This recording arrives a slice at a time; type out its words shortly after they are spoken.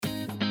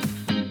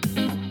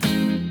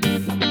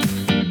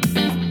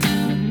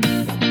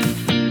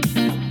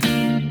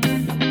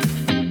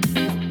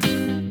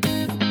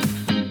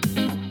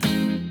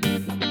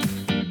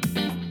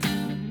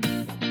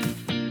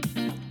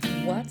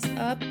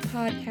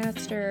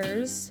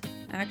podcasters.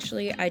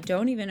 Actually, I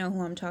don't even know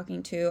who I'm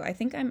talking to. I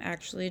think I'm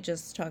actually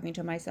just talking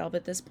to myself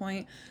at this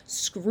point.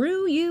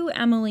 Screw you,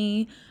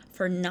 Emily,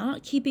 for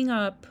not keeping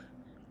up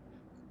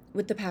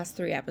with the past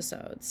 3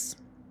 episodes.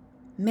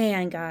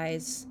 Man,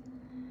 guys,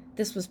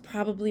 this was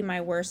probably my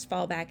worst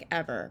fallback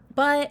ever.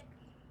 But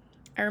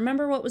I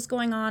remember what was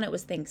going on. It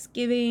was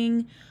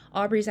Thanksgiving.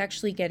 Aubrey's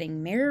actually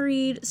getting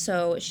married,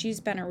 so she's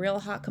been a real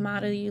hot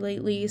commodity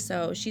lately.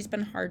 So she's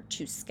been hard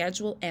to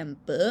schedule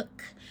and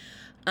book.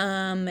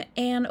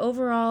 And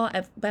overall,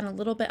 I've been a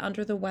little bit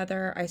under the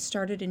weather. I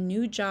started a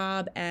new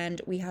job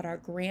and we had our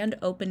grand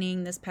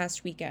opening this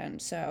past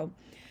weekend. So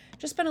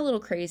just been a little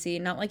crazy.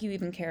 Not like you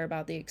even care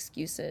about the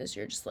excuses.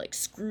 You're just like,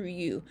 screw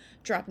you.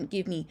 Drop and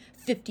give me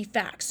 50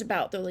 facts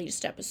about the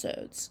latest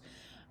episodes.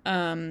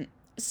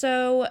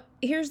 So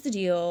here's the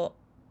deal.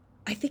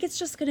 I think it's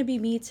just going to be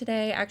me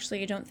today.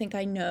 Actually, I don't think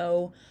I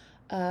know.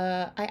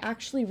 I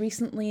actually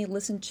recently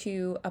listened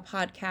to a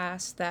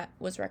podcast that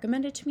was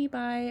recommended to me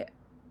by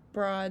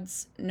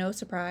Broads, no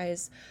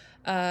surprise.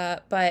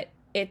 But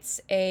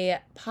it's a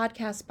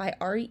podcast by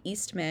Ari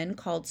Eastman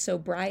called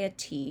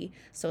Sobriety.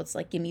 So it's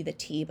like, give me the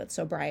tea, but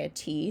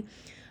Sobriety.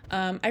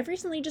 I've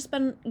recently just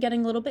been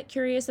getting a little bit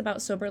curious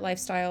about sober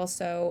lifestyle,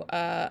 so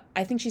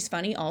I think she's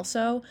funny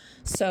also.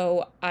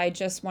 So I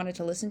just wanted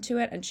to listen to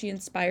it, and she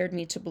inspired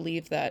me to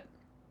believe that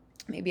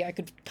maybe I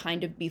could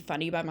kind of be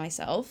funny by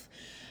myself.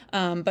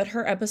 But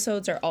her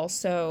episodes are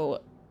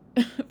also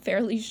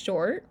fairly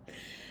short.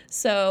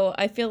 So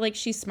I feel like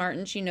she's smart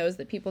and she knows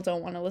that people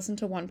don't want to listen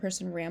to one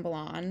person ramble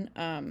on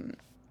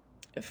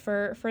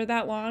for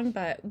that long,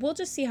 but we'll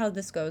just see how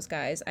this goes,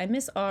 guys. I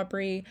miss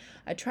Aubrey.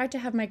 I tried to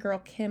have my girl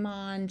Kim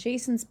on.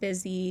 Jason's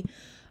busy.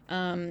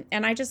 And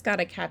I just got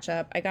to catch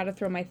up. I got to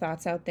throw my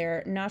thoughts out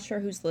there. Not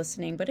sure who's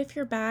listening, but if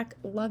you're back,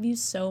 love you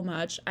so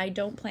much. I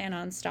don't plan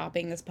on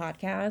stopping this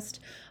podcast.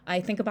 I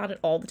think about it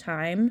all the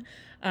time.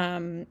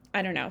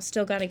 I don't know.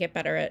 Still got to get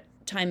better at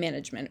time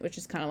management, which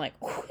is kind of like,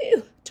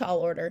 whew, tall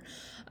order.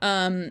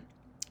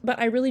 But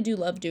I really do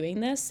love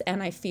doing this,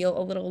 and I feel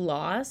a little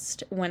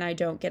lost when I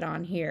don't get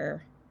on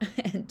here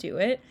and do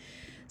it.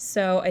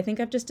 So I think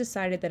I've just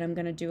decided that I'm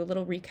going to do a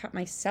little recap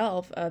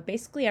myself of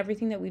basically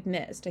everything that we've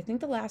missed. I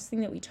think the last thing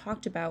that we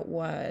talked about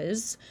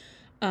was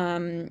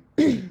when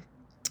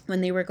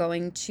they were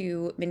going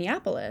to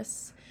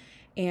Minneapolis.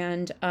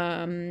 And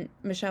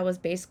Michelle was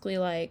basically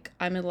like,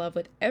 I'm in love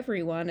with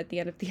everyone at the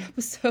end of the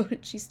episode.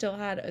 She still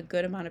had a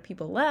good amount of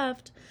people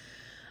left.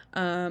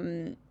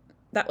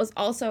 That was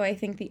also, I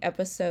think, the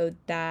episode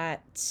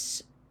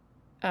that,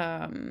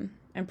 I'm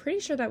pretty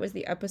sure that was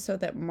the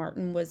episode that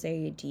Martin was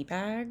a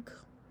D-bag,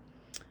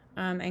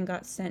 and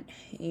got sent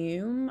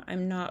home.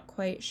 I'm not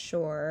quite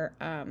sure.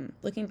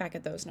 Looking back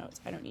at those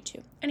notes, I don't need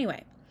to.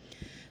 Anyway,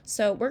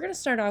 so we're going to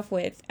start off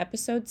with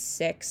episode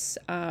 6,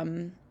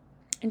 and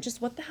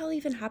just what the hell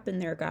even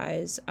happened there,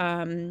 guys.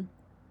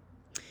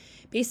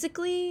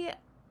 Basically,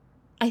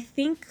 I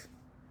think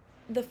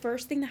the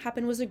first thing that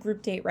happened was a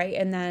group date, right?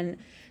 And then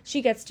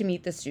she gets to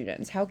meet the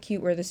students. How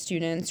cute were the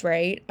students,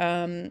 right?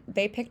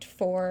 They picked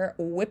 4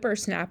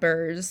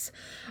 whippersnappers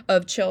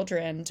of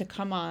children to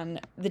come on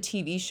the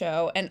TV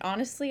show. And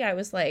honestly, I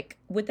was like,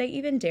 would they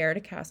even dare to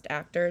cast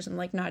actors and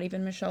like not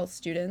even Michelle's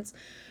students?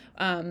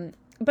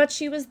 But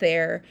she was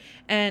there,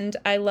 and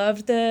I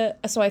loved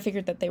so I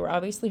figured that they were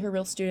obviously her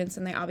real students,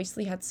 and they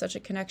obviously had such a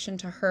connection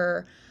to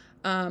her.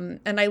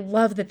 And I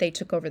love that they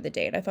took over the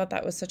date. I thought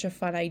that was such a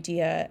fun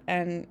idea,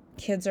 and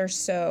kids are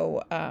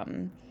so,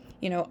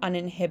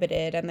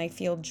 uninhibited, and they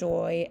feel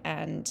joy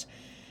and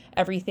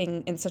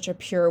everything in such a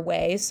pure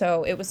way.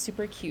 So it was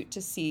super cute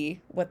to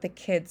see what the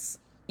kids,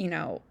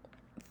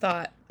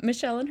 thought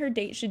Michelle and her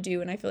date should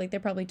do. And I feel like they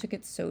probably took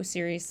it so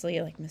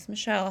seriously, like Miss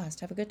Michelle has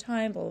to have a good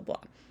time, blah, blah, blah.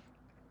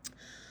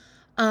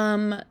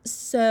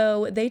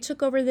 So they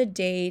took over the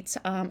date.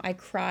 I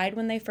cried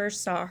when they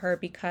first saw her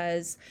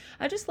because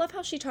I just love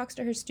how she talks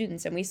to her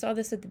students. And we saw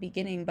this at the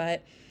beginning,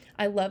 but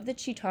I love that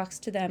she talks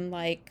to them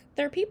like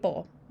they're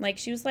people. Like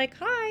she was like,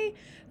 hi.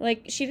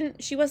 Like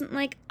she wasn't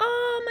like,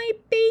 oh, my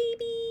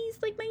babies,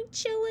 like my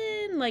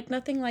chillin', like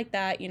nothing like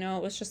that.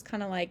 It was just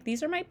kind of like,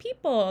 these are my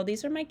people.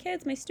 These are my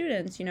kids, my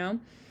students,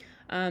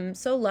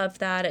 So loved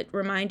that. It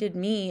reminded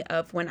me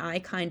of when I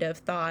kind of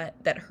thought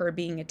that her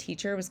being a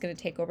teacher was going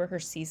to take over her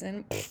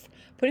season.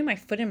 Putting my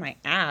foot in my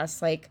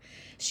ass. Like,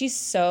 she's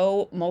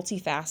so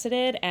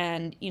multifaceted,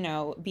 and,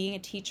 being a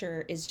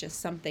teacher is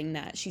just something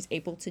that she's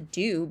able to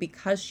do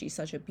because she's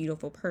such a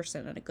beautiful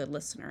person and a good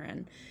listener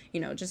and,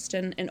 just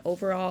an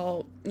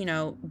overall,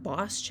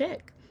 boss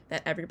chick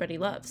that everybody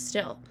loves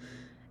still.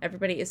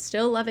 Everybody is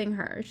still loving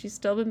her. She's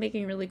still been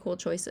making really cool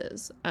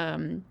choices.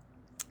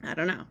 I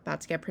don't know.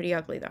 About to get pretty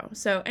ugly, though.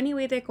 So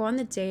anyway, they go on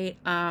the date.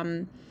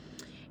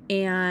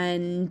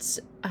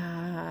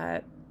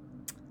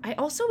 I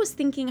also was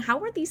thinking, how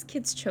were these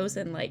kids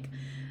chosen? Like,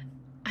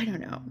 I don't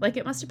know. Like,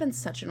 it must have been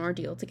such an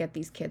ordeal to get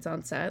these kids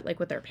on set, like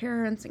with their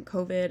parents and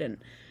COVID. And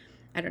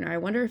I don't know. I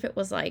wonder if it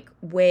was like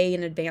way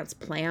in advance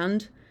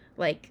planned.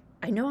 Like,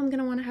 I know I'm going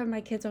to want to have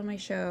my kids on my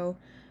show.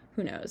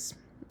 Who knows?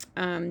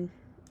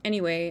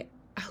 Anyway,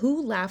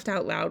 who laughed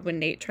out loud when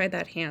Nate tried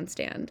that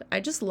handstand? I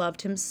just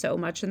loved him so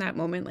much in that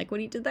moment. Like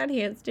when he did that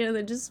handstand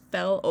and just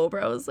fell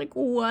over, I was like,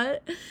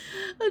 what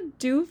a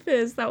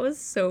doofus. That was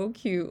so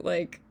cute.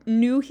 Like,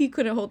 knew he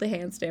couldn't hold a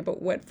handstand,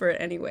 but went for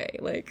it anyway.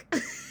 Like,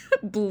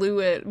 blew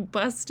it,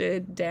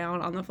 busted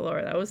down on the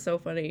floor. That was so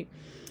funny.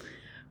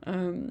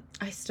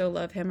 I still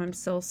love him. I'm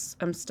still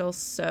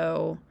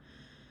so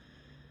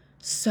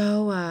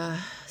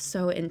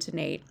into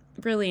Nate.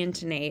 Really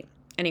into Nate.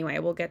 Anyway,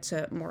 we'll get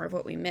to more of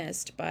what we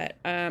missed, but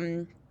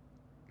I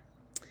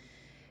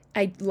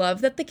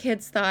love that the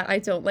kids thought I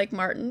don't like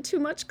Martin too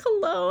much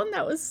cologne.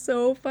 That was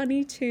so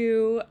funny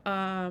too.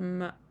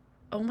 Oh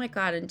my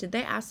God, and did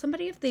they ask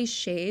somebody if they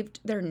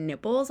shaved their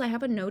nipples? I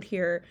have a note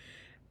here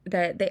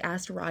that they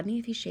asked Rodney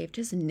if he shaved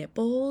his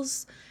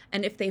nipples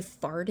and if they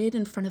farted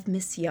in front of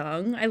Miss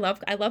Young. I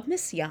love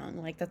Miss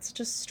Young. Like, that's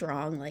just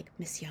strong. Like,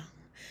 Miss Young,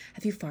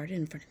 have you farted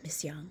in front of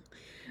Miss Young?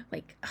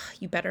 Like, ugh,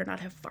 you better not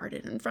have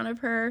farted in front of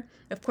her.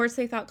 Of course,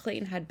 they thought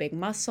Clayton had big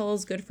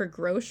muscles, good for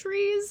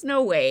groceries.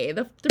 No way.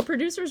 The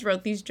producers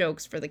wrote these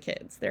jokes for the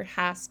kids. There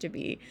has to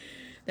be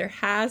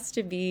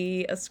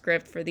a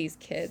script for these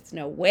kids.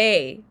 No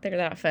way. They're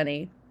that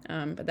funny.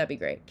 But that'd be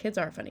great. Kids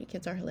are funny.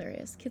 Kids are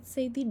hilarious. Kids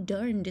say the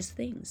darndest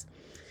things.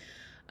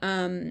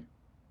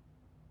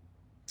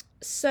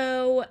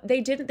 So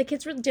the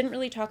kids didn't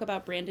really talk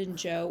about Brandon,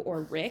 Joe,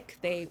 or Rick.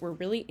 They were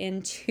really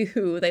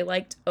they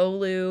liked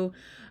Olu.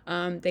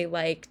 They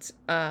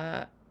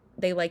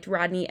liked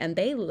Rodney, and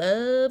they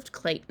loved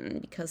Clayton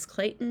because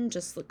Clayton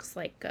just looks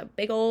like a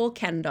big old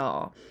Ken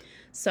doll.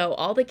 So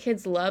all the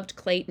kids loved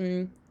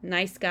Clayton.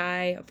 Nice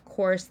guy. Of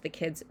course, the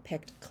kids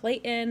picked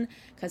Clayton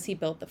because he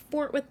built the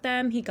fort with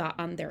them. He got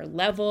on their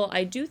level.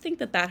 I do think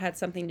that had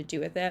something to do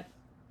with it.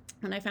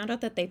 When I found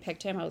out that they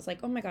picked him, I was like,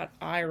 oh my God,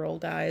 eye roll,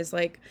 guys.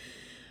 Like,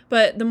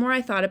 but the more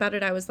I thought about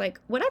it, I was like,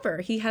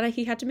 whatever. He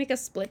had to make a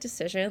split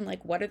decision.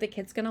 Like, what are the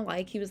kids gonna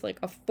like? He was like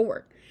a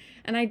fort.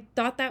 And I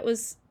thought that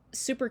was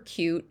super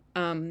cute.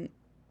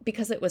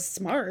 Because it was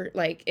smart.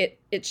 Like,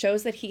 it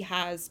shows that he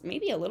has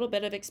maybe a little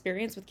bit of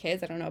experience with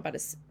kids. I don't know about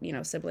his,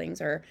 siblings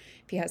or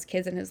if he has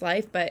kids in his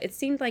life, but it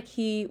seemed like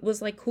he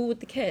was like cool with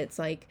the kids.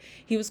 Like,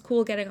 he was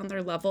cool getting on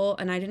their level,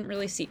 and I didn't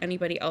really see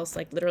anybody else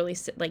like literally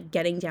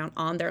getting down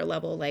on their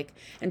level, like,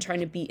 and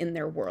trying to be in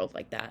their world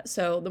like that.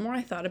 So the more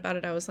I thought about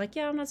it, I was like,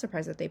 yeah, I'm not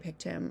surprised that they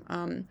picked him.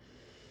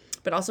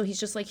 But also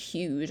he's just like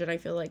huge, and I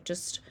feel like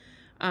just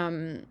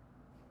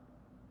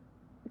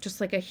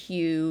like a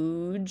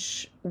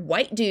huge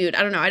white dude.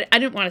 I don't know. I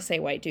didn't want to say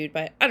white dude,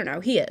 but I don't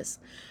know. He is.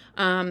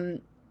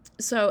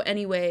 So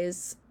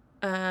anyways,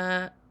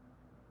 what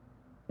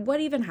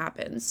even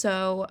happened?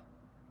 So,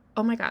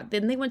 oh my God.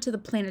 Then they went to the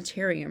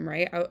planetarium,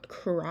 right?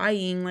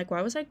 Crying. Like,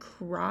 why was I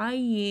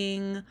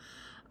crying?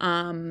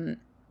 When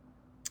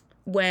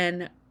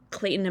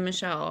Clayton and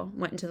Michelle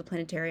went into the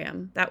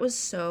planetarium. That was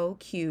so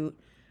cute.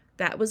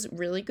 That was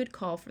really good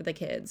call for the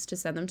kids to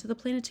send them to the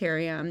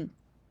planetarium.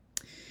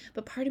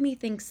 But part of me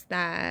thinks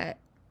that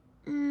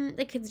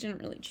the kids didn't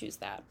really choose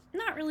that.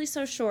 Not really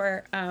so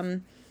sure.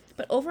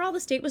 But overall, the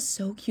state was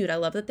so cute. I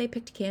love that they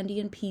picked candy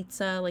and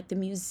pizza, like the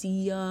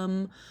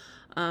museum.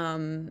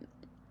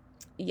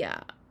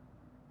 Yeah.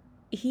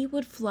 He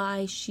would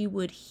fly, she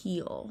would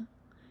heal.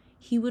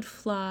 He would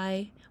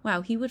fly.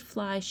 Wow, he would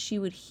fly, she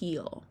would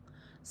heal.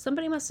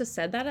 Somebody must have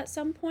said that at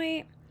some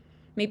point.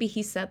 Maybe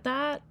he said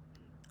that.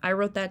 I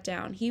wrote that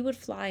down. He would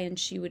fly and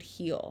she would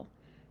heal.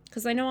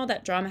 Because I know all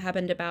that drama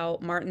happened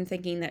about Martin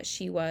thinking that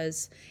she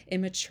was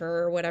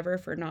immature or whatever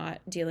for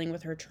not dealing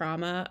with her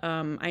trauma.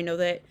 I know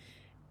that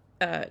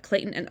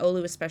Clayton and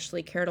Olu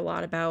especially cared a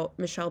lot about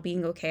Michelle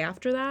being okay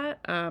after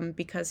that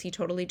because he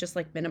totally just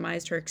like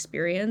minimized her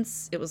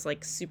experience. It was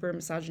like super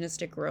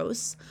misogynistic,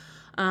 gross.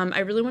 I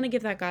really want to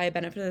give that guy a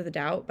benefit of the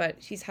doubt, but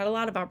he's had a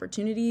lot of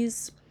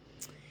opportunities.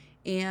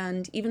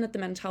 And even at the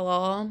Met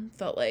Gala,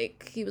 felt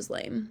like he was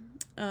lame.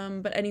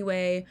 But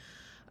anyway,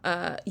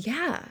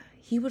 yeah.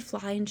 He would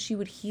fly and she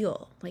would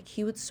heal. Like,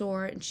 he would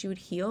soar and she would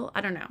heal.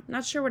 I don't know.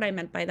 Not sure what I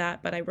meant by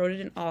that, but I wrote it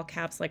in all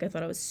caps. Like, I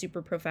thought it was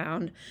super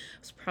profound. It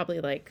was probably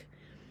like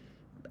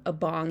a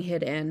bong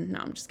hidden. No,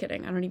 I'm just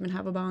kidding. I don't even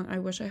have a bong. I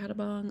wish I had a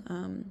bong.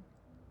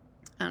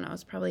 I don't know.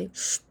 It's probably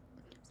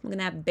smoking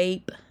that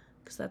vape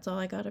because that's all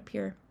I got up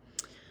here.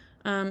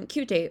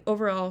 Cute date.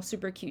 Overall,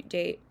 super cute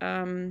date.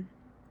 Then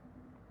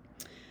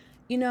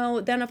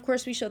of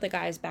course we show the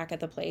guys back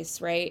at the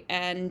place, right?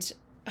 And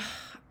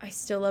I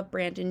still love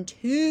Brandon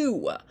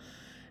too.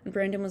 And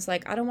Brandon was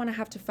like, I don't want to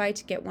have to fight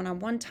to get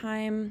one-on-one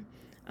time,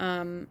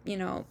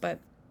 but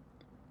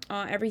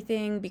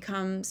everything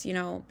becomes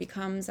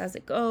as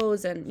it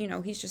goes.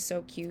 And, he's just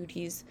so cute.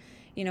 He's,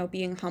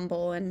 being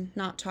humble and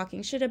not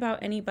talking shit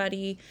about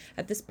anybody.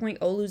 At this point,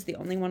 Olu's the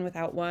only one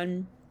without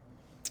one,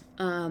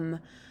 a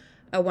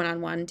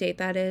one-on-one date,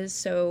 that is.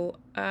 So,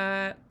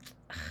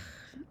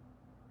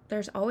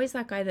 there's always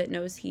that guy that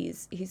knows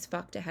he's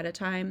fucked ahead of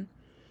time.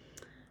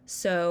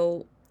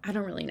 So I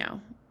don't really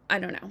know. I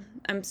don't know.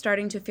 I'm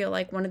starting to feel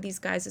like one of these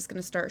guys is going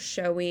to start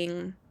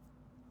showing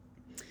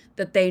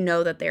that they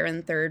know that they're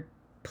in third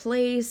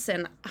place.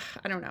 And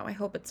I don't know. I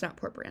hope it's not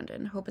poor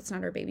Brandon. I hope it's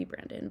not our baby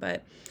Brandon.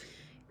 But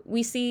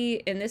we see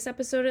in this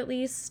episode, at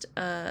least,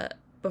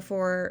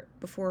 before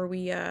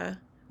we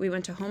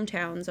went to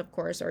hometowns, of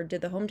course, or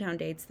did the hometown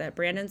dates, that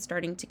Brandon's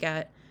starting to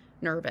get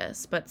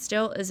nervous, but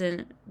still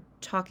isn't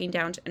talking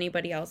down to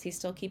anybody else. He's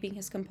still keeping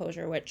his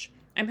composure, which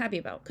I'm happy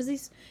about,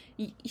 because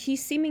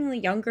he's seemingly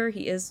younger.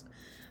 He is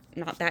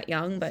not that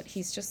young, but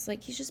he's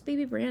just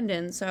baby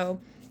Brandon. So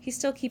he's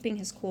still keeping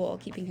his cool,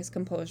 keeping his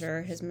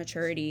composure, his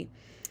maturity.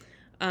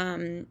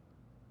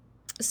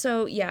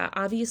 So yeah,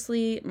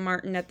 obviously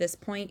Martin at this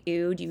point,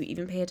 ew, do you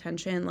even pay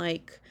attention?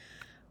 Like,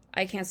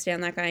 I can't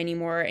stand that guy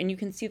anymore. And you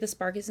can see the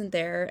spark isn't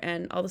there,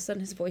 and all of a sudden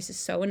his voice is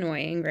so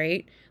annoying,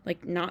 right?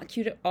 Like, not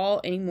cute at all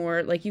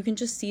anymore. Like, you can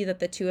just see that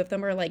the two of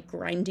them are like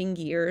grinding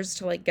gears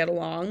to like get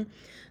along.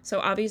 So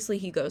obviously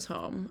he goes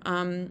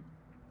home.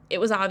 It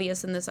was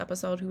obvious in this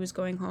episode who was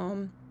going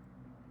home.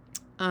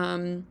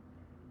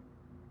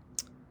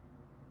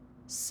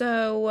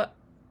 So,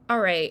 all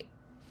right.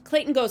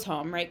 Clayton goes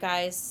home, right,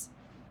 guys?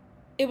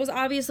 It was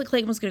obviously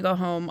Clayton was going to go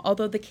home.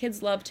 Although the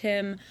kids loved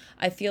him,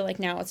 I feel like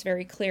now it's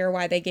very clear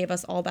why they gave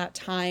us all that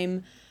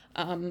time.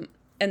 And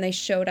they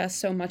showed us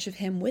so much of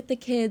him with the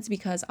kids,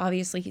 because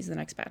obviously he's the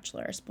next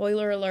Bachelor.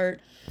 Spoiler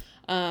alert.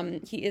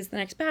 He is the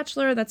next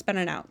Bachelor. That's been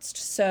announced.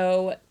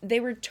 So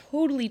they were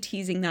totally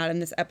teasing that in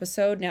this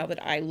episode, now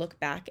that I look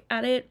back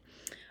at it.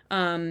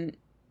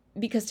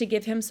 Because to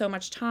give him so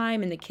much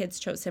time, and the kids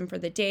chose him for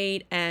the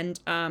date, and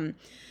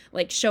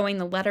like showing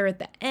the letter at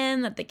the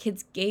end that the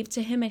kids gave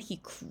to him and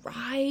he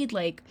cried,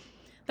 like,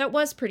 that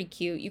was pretty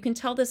cute. You can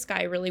tell this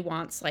guy really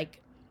wants,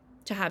 like,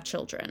 to have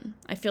children.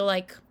 I feel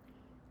like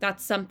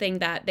that's something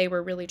that they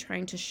were really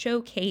trying to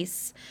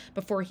showcase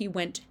before he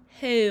went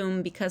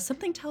home, because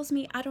something tells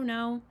me, I don't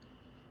know,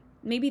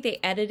 maybe they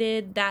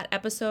edited that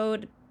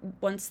episode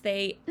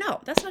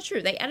no, that's not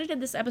true. They edited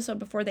this episode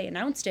before they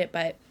announced it,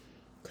 but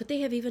could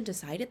they have even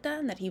decided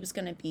then that he was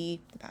going to be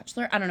the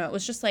Bachelor? I don't know. It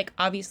was just like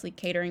obviously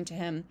catering to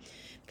him,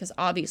 because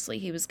obviously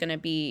he was going to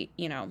be,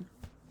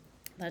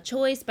 the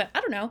choice. But I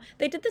don't know.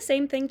 They did the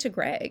same thing to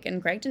Greg,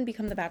 and Greg didn't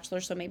become the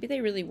Bachelor. So maybe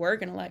they really were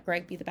going to let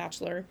Greg be the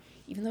Bachelor,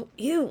 even though,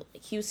 ew,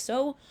 like, he was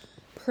so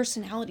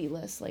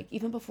personalityless. Like,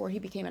 even before he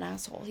became an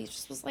asshole, he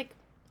just was like,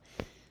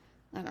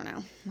 I don't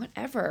know,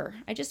 whatever.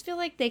 I just feel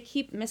like they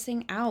keep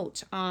missing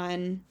out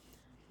on,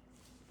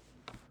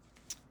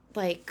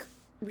 like,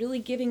 really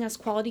giving us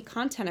quality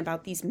content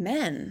about these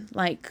men.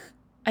 Like,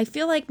 I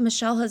feel like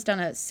Michelle has done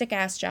a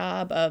sick-ass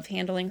job of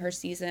handling her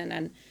season,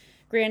 and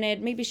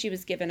granted, maybe she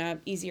was given a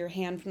easier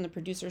hand from the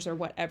producers or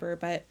whatever,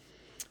 but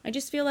I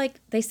just feel like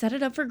they set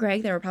it up for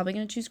Greg. They were probably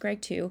going to choose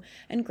Greg too,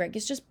 and Greg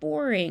is just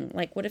boring.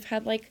 Like, would have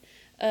had, like,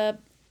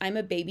 I'm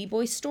a baby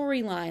boy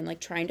storyline,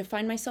 like trying to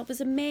find myself as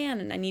a man,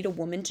 and I need a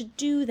woman to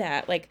do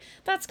that. Like,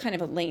 that's kind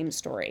of a lame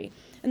story.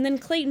 And then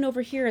Clayton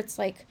over here, it's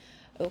like,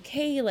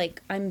 okay,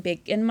 like, I'm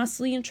big and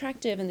muscly and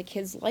attractive, and the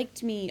kids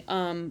liked me,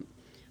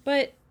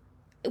 but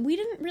we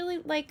didn't really,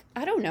 like,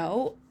 I don't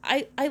know,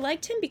 I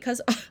liked him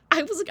because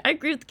I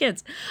agree with the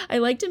kids. I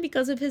liked him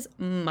because of his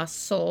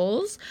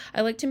muscles.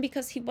 I liked him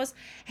because he was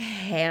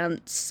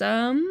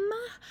handsome,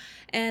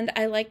 and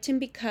I liked him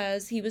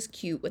because he was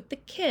cute with the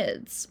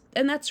kids.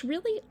 And that's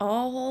really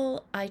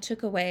all I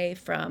took away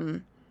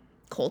from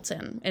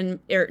Colton, and,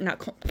 not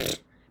Colton,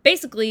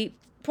 basically,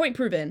 point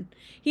proven.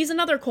 He's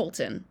another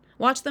Colton.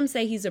 Watch them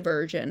say he's a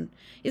virgin.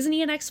 Isn't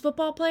he an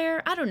ex-football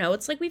player? I don't know.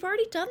 It's like, we've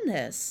already done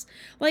this.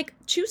 Like,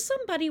 choose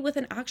somebody with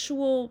an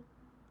actual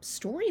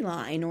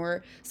storyline,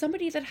 or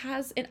somebody that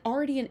has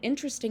already an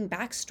interesting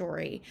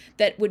backstory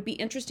that would be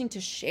interesting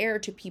to share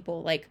to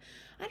people. Like,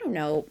 I don't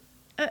know.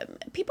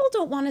 People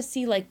don't want to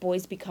see, like,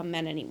 boys become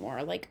men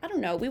anymore. Like, I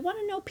don't know. We want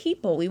to know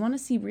people. We want to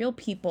see real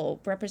people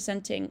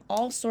representing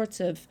all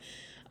sorts of,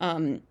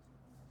 the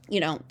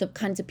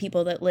kinds of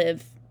people that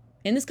live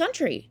in this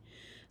country.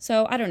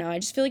 So, I don't know. I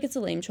just feel like it's a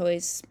lame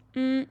choice.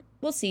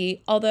 We'll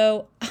see.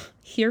 Although,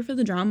 here for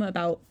the drama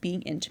about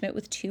being intimate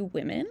with two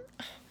women.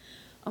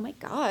 Oh my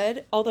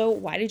God. Although,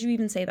 why did you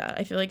even say that?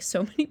 I feel like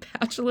so many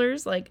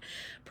bachelors, like,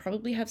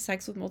 probably have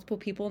sex with multiple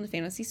people in the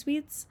fantasy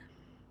suites.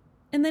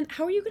 And then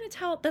how are you going to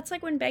tell? That's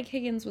like when Meg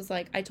Higgins was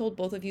like, I told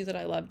both of you that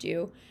I loved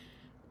you.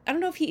 I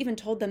don't know if he even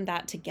told them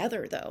that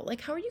together, though.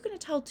 Like, how are you going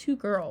to tell two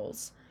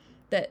girls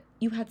that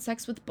you had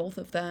sex with both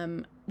of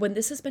them when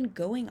this has been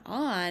going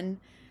on,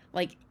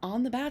 like,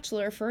 on The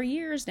Bachelor for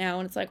years now?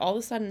 And it's like, all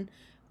of a sudden,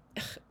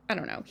 I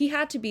don't know. He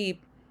had to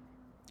be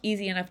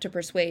easy enough to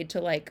persuade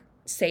to, like,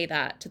 say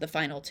that to the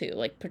final two.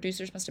 Like,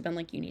 producers must have been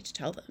like, you need to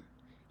tell them.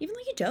 Even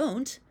though you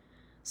don't.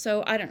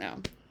 So, I don't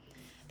know.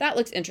 That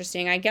looks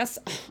interesting. I guess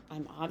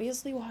I'm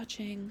obviously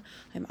watching.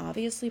 I'm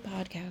obviously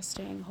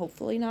podcasting.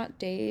 Hopefully not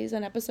days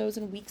and episodes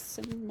and weeks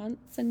and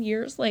months and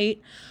years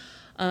late.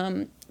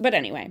 But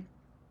anyway.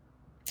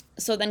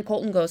 So then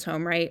Colton goes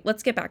home, right?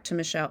 Let's get back to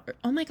Michelle.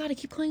 Oh my God, I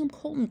keep calling him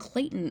Colton.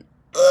 Clayton.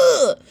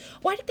 Ugh!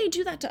 Why did they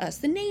do that to us?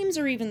 The names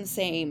are even the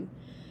same.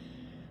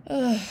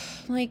 Ugh,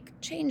 like,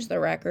 change the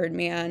record,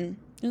 man.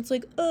 And it's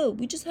like, oh,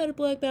 we just had a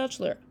Black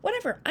Bachelor.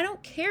 Whatever, I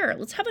don't care.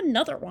 Let's have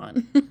another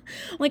one.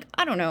 Like,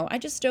 I don't know. I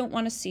just don't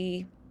want to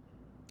see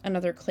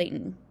another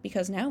Clayton,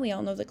 because now we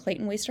all know that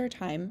Clayton wasted our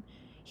time.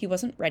 He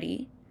wasn't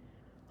ready.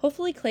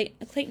 Hopefully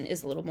Clayton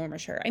is a little more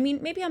mature. I mean,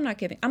 maybe I'm going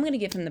to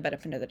give him the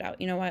benefit of the doubt.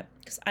 You know what?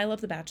 Because I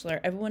love The Bachelor.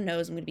 Everyone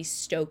knows I'm going to be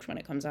stoked when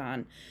it comes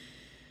on.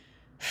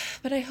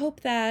 But I hope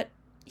that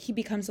he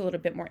becomes a little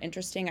bit more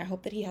interesting. I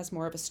hope that he has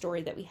more of a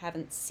story that we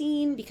haven't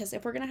seen, because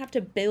if we're going to have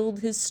to build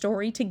his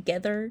story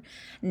together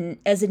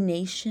as a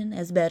nation,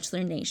 as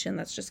Bachelor Nation,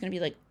 that's just going to be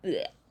like,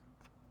 ugh.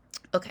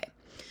 Okay.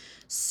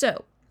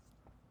 So,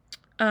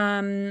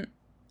 where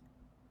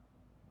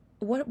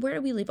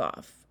do we leave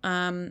off?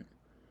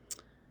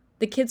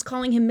 The kids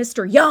calling him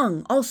Mr.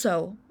 Young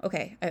also.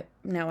 Okay,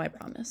 now I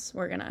promise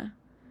we're gonna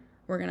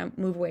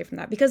move away from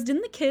that, because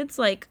didn't the kids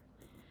like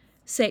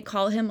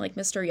call him like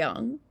Mr.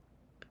 Young?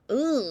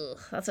 Ugh,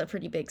 that's a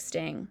pretty big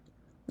sting.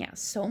 Yeah,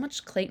 so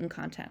much Clayton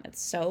content.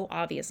 It's so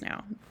obvious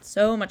now.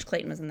 So much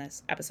Clayton was in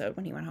this episode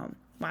when he went home.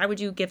 Why would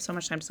you give so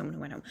much time to someone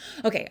who went home?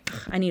 Okay,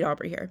 I need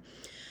Aubrey here.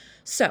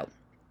 So,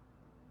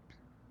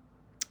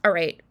 all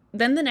right.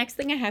 Then the next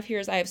thing I have here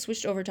is I have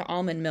switched over to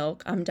almond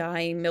milk. I'm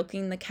dying,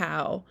 milking the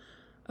cow.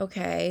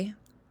 Okay,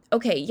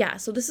 yeah,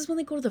 so this is when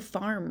they go to the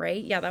farm,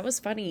 right? Yeah, that was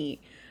funny.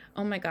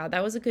 Oh my God,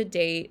 that was a good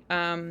date.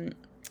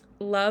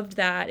 Loved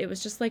that. It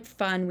was just like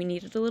fun. We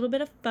needed a little bit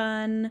of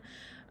fun.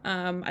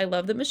 I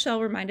love that Michelle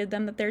reminded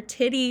them that they're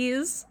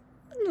titties.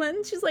 And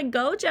then she's like,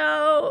 go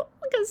Joe,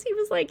 because he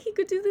was like, he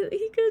could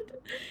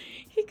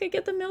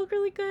get the milk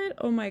really good.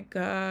 Oh my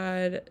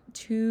God,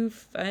 too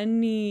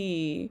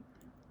funny.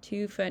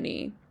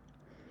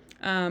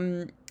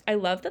 I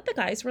love that the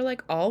guys were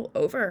like all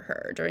over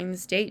her during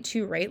this date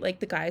too, right? Like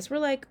the guys were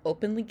like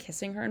openly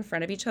kissing her in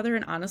front of each other,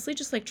 and honestly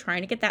just like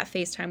trying to get that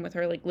FaceTime with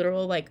her, like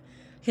literal like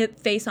hit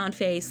face on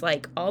face.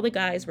 Like all the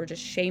guys were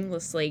just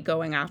shamelessly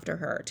going after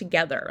her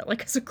together,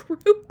 like as a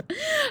group.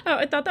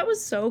 I thought that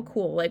was so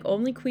cool. Like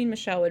only Queen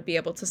Michelle would be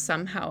able to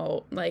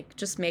somehow like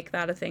just make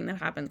that a thing that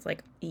happens.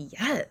 Like,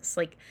 yes,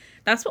 like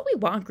that's what we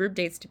want group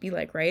dates to be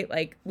like, right?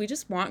 Like we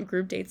just want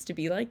group dates to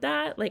be like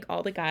that. Like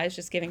all the guys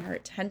just giving her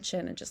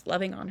attention and just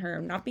loving on her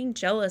and not being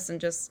jealous, and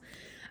just,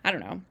 I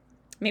don't know.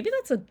 Maybe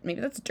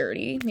that's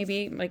dirty.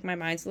 Maybe like my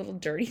mind's a little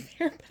dirty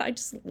there, but I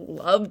just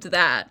loved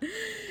that.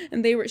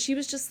 And she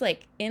was just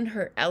like in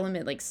her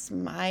element, like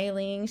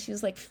smiling. She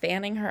was like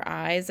fanning her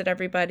eyes at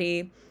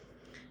everybody.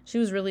 She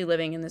was really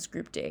living in this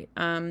group date.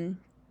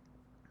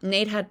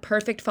 Nate had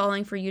perfect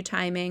falling for you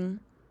timing.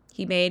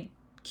 He made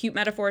cute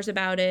metaphors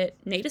about it.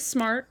 Nate is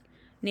smart.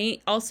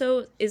 Nate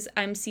also is,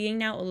 I'm seeing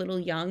now, a little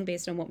young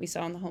based on what we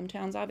saw in the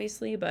hometowns,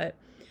 obviously, but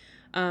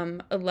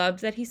I loved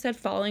that he said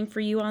falling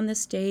for you on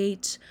this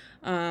date.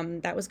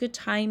 That was good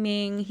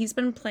timing. He's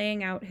been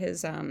playing out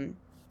his, I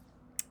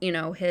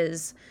feel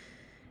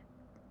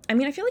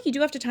like you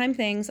do have to time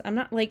things. I'm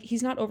not like,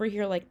 he's not over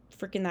here like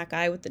freaking that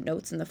guy with the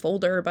notes in the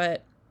folder,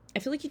 but I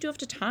feel like you do have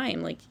to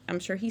time. Like, I'm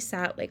sure he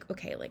sat like,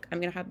 okay, like I'm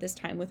going to have this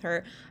time with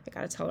her. I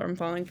got to tell her I'm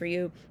falling for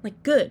you.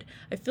 Like, good.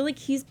 I feel like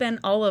he's been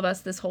all of us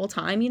this whole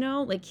time,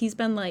 like he's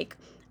been like,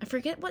 I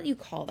forget what you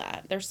call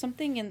that. There's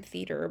something in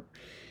theater.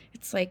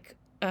 It's like,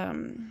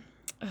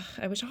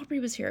 I wish Aubrey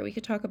was here. We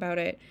could talk about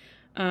it.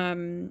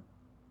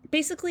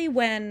 Basically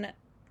when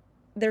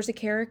there's a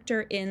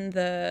character in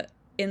the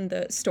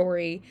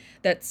story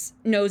that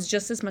knows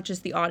just as much as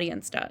the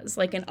audience does,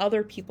 like, and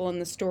other people in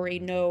the story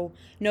know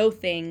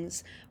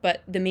things,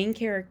 but the main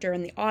character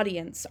and the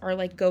audience are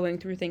like going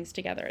through things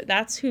together.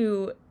 That's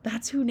who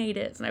Nate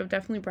is. And I've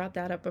definitely brought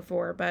that up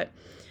before, but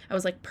I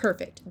was like,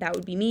 perfect. That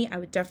would be me. I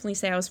would definitely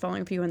say I was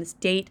falling for you on this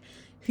date.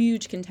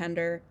 Huge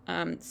contender.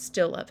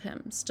 Still love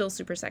him. Still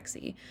super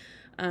sexy.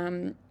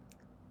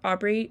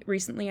 Aubrey,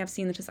 recently I've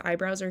seen that his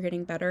eyebrows are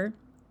getting better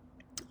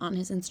on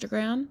his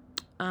Instagram.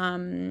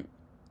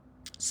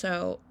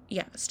 So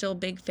yeah, still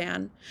big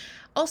fan.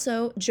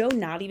 Also, Joe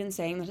not even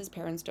saying that his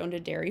parents owned a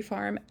dairy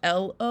farm.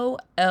 LOL.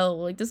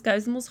 Like, this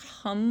guy's the most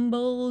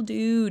humble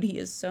dude. He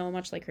is so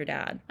much like her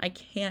dad. I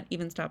can't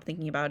even stop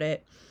thinking about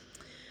it.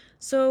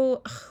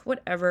 So,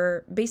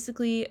 whatever.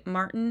 Basically,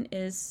 Martin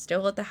is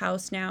still at the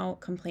house now,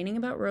 complaining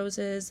about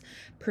roses,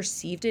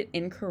 perceived it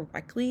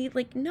incorrectly.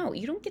 Like, no,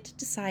 you don't get to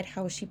decide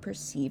how she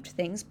perceived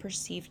things.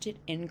 Perceived it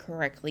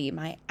incorrectly.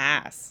 My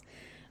ass.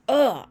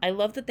 Ugh, I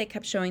love that they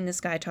kept showing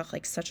this guy talk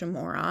like such a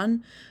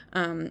moron,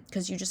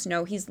 because you just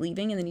know he's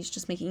leaving and then he's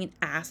just making an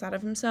ass out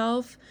of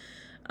himself.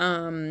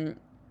 I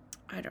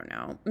don't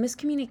know,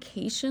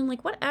 miscommunication,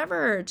 like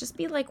whatever, just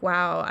be like,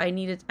 wow, I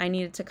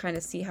needed to kind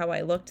of see how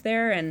I looked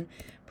there, and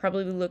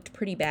probably looked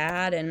pretty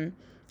bad, and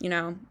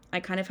I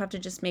kind of have to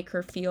just make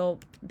her feel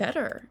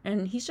better,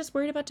 and he's just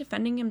worried about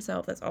defending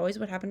himself. That's always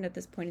what happened at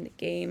this point in the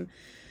game.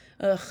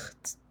 Ugh,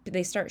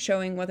 they start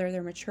showing whether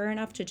they're mature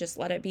enough to just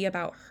let it be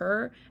about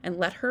her and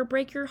let her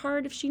break your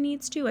heart if she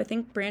needs to. I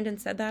think Brandon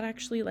said that,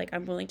 actually, like,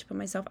 I'm willing to put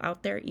myself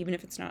out there even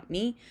if it's not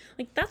me.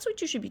 Like, that's what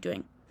you should be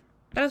doing.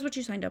 That is what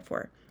you signed up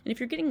for. And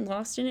if you're getting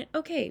lost in it,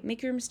 okay,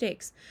 make your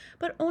mistakes,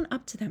 but own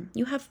up to them.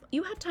 You have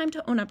time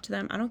to own up to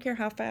them. I don't care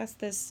how fast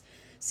this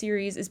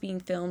series is being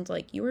filmed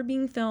like you are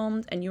being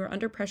filmed and you are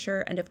under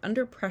pressure. And if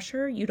under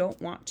pressure, you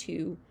don't want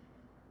to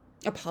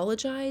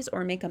apologize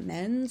or make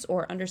amends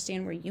or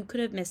understand where you could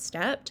have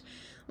misstepped,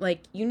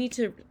 like, you need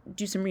to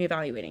do some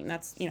reevaluating.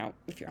 That's, you know,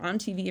 if you're on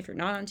TV, if you're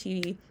not on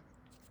TV,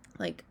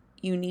 like,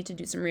 you need to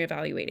do some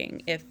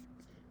reevaluating if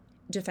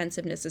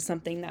defensiveness is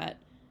something that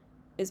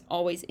is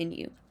always in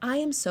you. I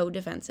am so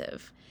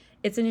defensive.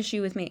 It's an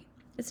issue with me.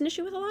 It's an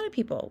issue with a lot of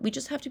people. We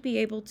just have to be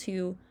able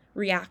to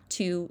react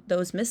to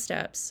those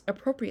missteps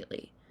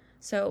appropriately.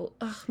 So,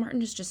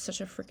 Martin is just such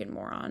a freaking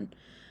moron.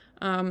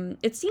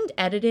 It seemed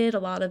edited, a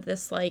lot of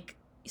this, like,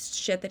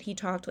 shit that he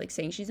talked, like,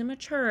 saying she's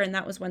immature, and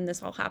that was when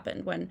this all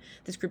happened, when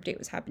this group date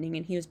was happening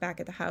and he was back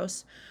at the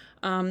house.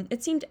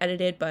 It seemed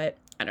edited, but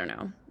I don't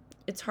know.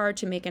 It's hard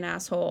to make an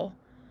asshole.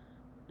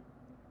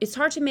 It's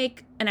hard to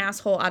make an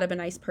asshole out of a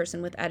nice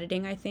person with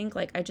editing, I think.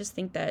 Like, I just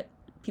think that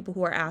people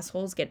who are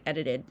assholes get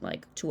edited,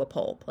 like, to a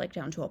pulp, like,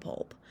 down to a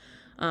pulp.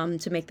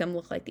 To make them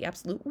look like the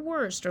absolute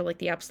worst or like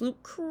the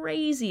absolute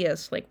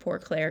craziest. Like, poor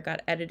Claire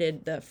got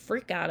edited the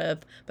frick out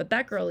of, but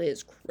that girl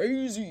is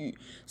crazy.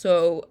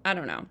 So, I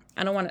don't know.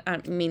 I don't want to,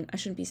 I mean, I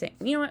shouldn't be saying,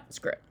 you know what,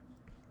 screw it.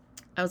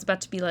 I was about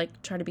to be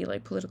like, try to be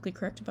like politically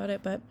correct about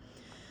it, but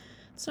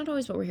it's not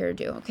always what we're here to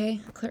do, okay?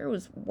 Claire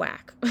was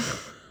whack.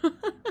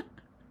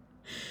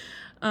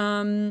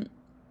 And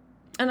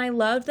I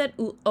loved that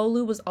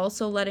Olu was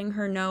also letting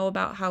her know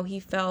about how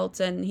he felt,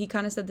 and he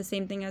kind of said the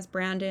same thing as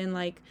Brandon,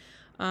 like,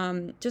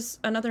 just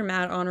another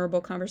mad honorable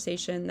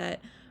conversation that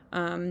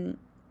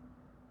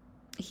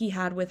he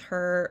had with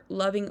her,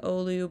 loving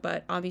Olu,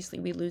 but obviously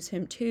we lose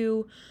him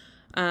too.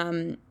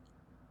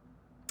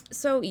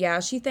 So yeah,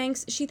 she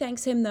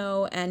thanks him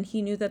though, and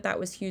he knew that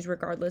was huge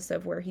regardless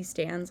of where he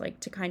stands,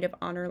 like, to kind of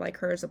honor, like,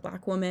 her as a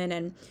Black woman,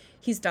 and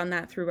he's done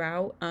that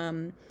throughout.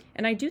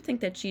 And I do think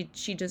that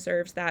she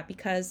deserves that,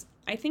 because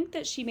I think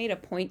that she made a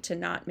point to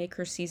not make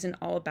her season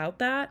all about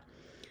that.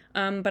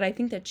 But I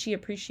think that she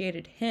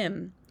appreciated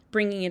him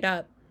bringing it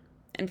up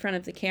in front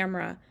of the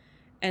camera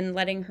and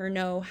letting her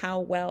know how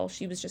well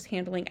she was just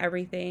handling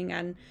everything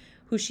and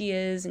who she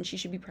is, and she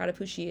should be proud of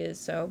who she is.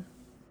 So,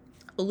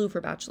 Olu for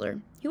Bachelor.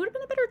 He would have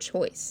been a better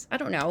choice. I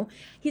don't know.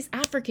 He's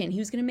African. He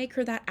was going to make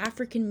her that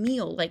African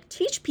meal. Like,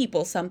 teach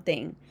people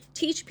something.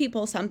 Teach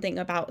people something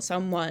about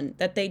someone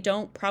that they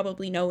don't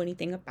probably know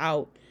anything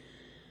about.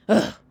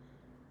 Ugh.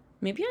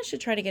 Maybe I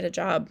should try to get a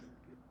job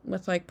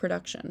with, like,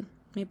 production.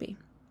 Maybe.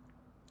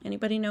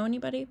 Anybody know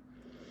anybody?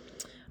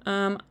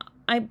 I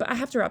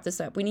have to wrap this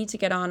up. We need to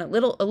get on a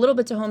little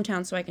bit to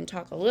Hometown so I can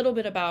talk a little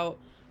bit about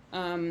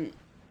the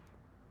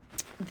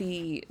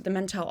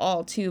Men Tell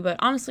All too. But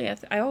honestly,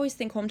 I always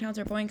think hometowns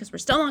are boring because we're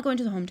still not going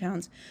to the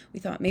hometowns.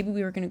 We thought maybe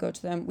we were going to go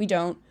to them. We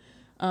don't.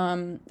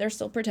 They're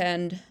still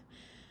pretend.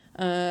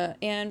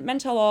 And Men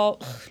Tell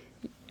All,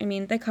 I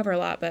mean, they cover a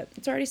lot, but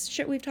it's already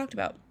shit we've talked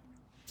about.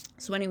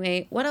 So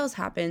anyway, what else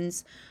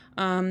happens?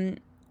 I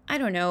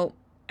don't know.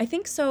 I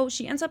think so.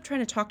 She ends up trying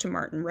to talk to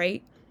Martin,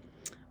 right?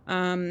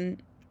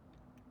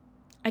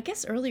 I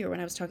guess earlier when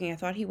I was talking, I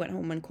thought he went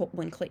home when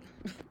Clayton.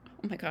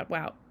 Oh my God,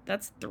 wow.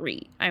 That's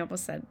 3. I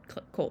almost said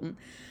Colton.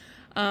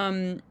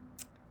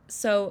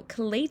 So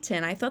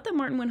Clayton, I thought that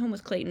Martin went home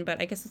with Clayton,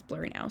 but I guess it's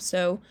blurry now.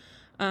 So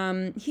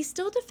he's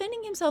still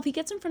defending himself. He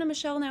gets in front of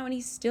Michelle now, and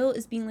he still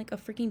is being like a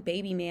freaking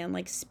baby man.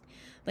 Like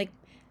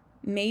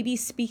maybe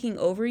speaking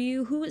over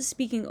you. Who is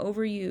speaking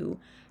over you?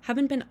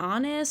 Haven't been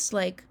honest?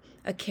 Like,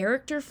 a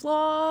character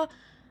flaw?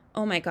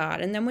 Oh my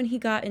God. And then when he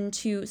got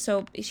into,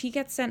 so she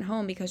gets sent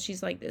home because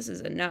she's like, this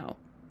is a no.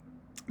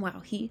 Wow,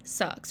 he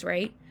sucks,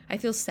 right? I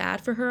feel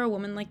sad for her. A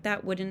woman like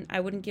that I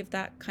wouldn't give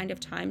that kind of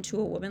time to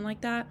a woman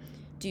like that.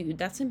 Dude,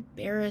 that's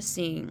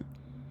embarrassing.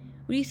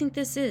 What do you think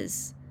this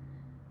is?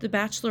 The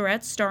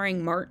Bachelorette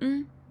starring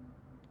Martin?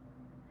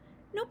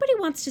 Nobody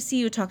wants to see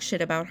you talk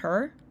shit about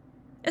her,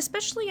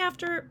 especially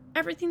after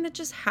everything that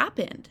just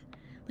happened.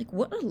 Like,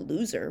 what a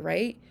loser,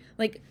 right?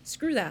 Like,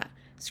 screw that.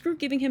 Screw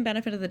giving him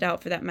benefit of the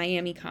doubt for that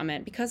Miami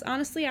comment, because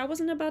honestly, I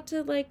wasn't about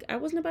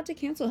to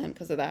cancel him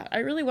because of that. I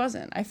really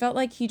wasn't. I felt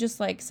like he just,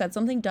 like, said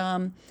something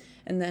dumb,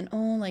 and then,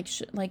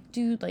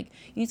 dude, like,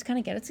 you need to kind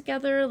of get it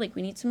together. Like,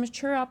 we need to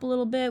mature up a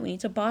little bit. We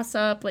need to boss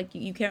up. Like,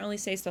 you can't really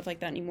say stuff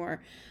like that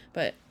anymore.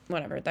 But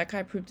whatever. That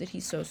guy proved that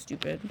he's so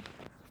stupid.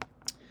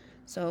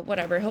 So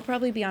whatever. He'll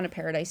probably be on a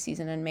Paradise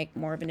season and make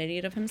more of an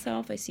idiot of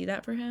himself. I see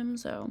that for him.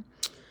 So,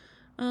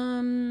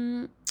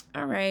 all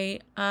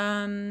right.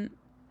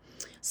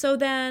 So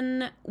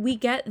then we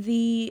get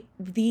the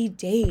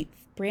date.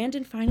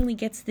 Brandon finally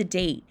gets the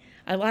date.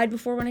 I lied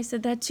before when I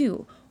said that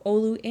too.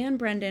 Olu and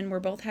Brendan were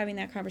both having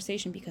that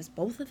conversation because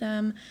both of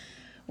them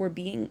were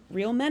being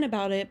real men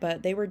about it,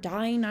 but they were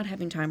dying not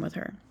having time with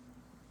her.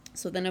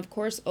 So then, of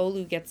course,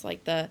 Olu gets,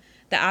 like, the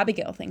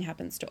Abigail thing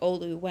happens to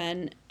Olu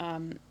when,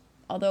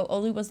 although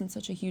Olu wasn't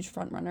such a huge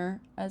front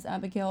runner as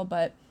Abigail,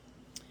 but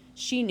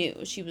she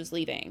knew she was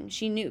leaving.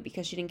 She knew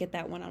because she didn't get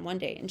that one-on-one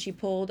date, and she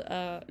pulled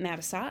Matt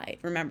aside,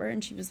 remember?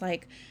 And she was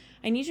like,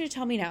 I need you to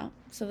tell me now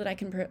so that I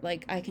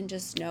can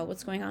just know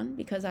what's going on,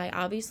 because I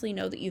obviously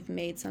know that you've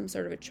made some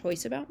sort of a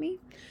choice about me.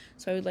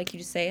 So I would like you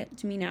to say it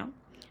to me now.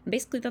 And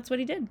basically that's what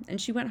he did.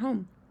 And she went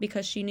home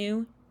because she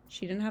knew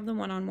she didn't have the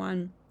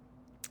one-on-one.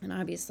 And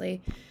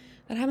obviously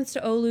that happens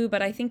to Olu,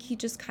 but I think he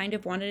just kind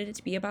of wanted it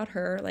to be about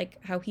her, like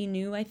how he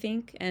knew, I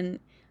think. And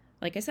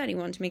like I said, he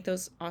wanted to make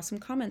those awesome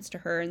comments to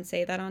her and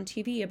say that on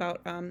TV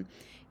about,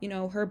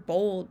 her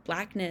bold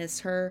blackness,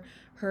 her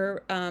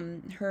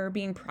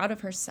being proud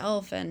of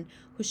herself and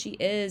who she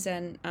is.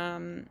 And,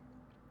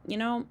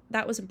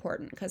 that was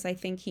important because I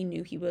think he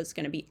knew he was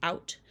going to be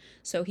out.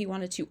 So he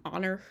wanted to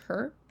honor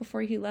her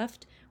before he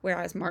left,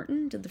 whereas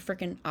Martin did the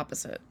freaking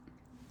opposite.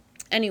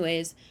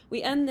 Anyways,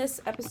 we end this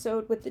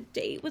episode with the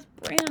date with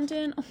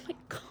Brandon. Oh my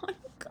god,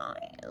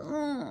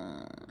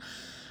 guys.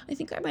 I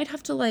think I might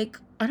have to,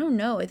 I don't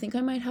know. I think I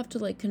might have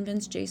to,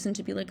 convince Jason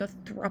to be, a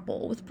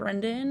throuple with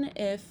Brendan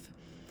if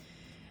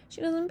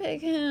she doesn't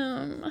pick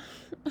him.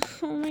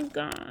 Oh my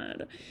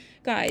god.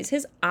 Guys,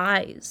 his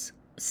eyes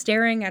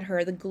staring at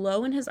her, the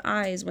glow in his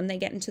eyes when they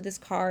get into this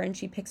car and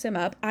she picks him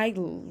up. I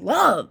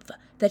love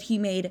that he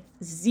made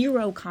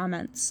 0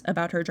 comments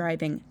about her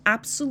driving.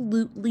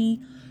 Absolutely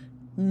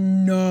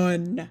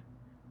none.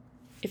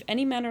 If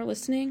any men are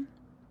listening,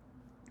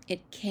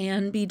 it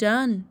can be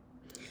done.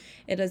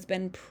 It has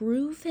been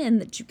proven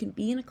that you can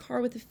be in a car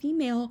with a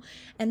female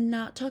and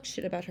not talk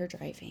shit about her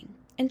driving.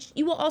 And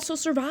you will also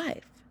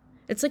survive.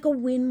 It's like a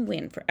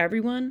win-win for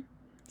everyone.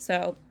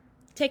 So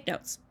take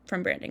notes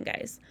from Brandon,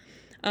 guys.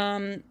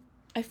 I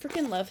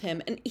freaking love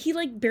him. And he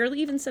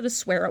barely even said a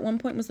swear at one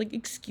point, was like,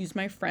 excuse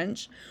my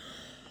French.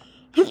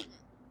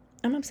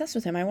 I'm obsessed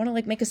with him. I want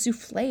to make a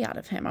souffle out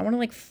of him. I want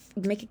to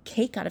make a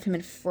cake out of him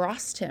and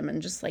frost him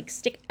and just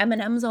stick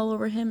M&Ms all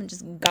over him and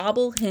just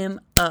gobble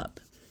him up.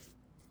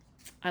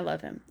 I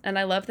love him. And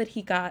I love that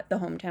he got the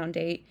hometown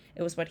date.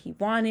 It was what he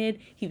wanted.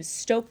 He was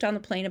stoked on the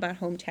plane about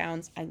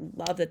hometowns. I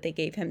love that they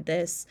gave him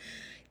this.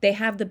 They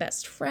have the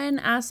best friend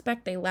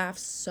aspect. They laugh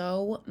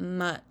so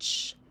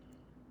much.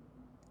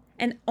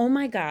 And oh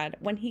my God,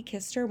 when he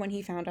kissed her, when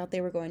he found out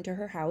they were going to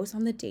her house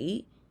on the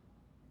date,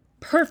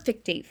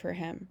 perfect date for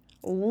him.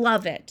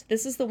 Love it.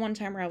 This is the one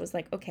time where I was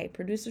like, okay,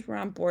 producers were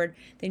on board.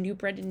 They knew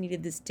Brendan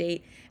needed this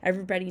date.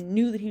 Everybody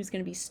knew that he was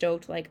going to be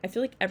stoked. I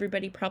feel like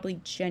everybody probably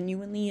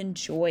genuinely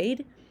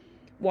enjoyed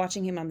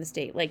watching him on this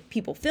date.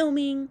 People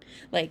filming,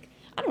 I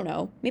don't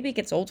know, maybe it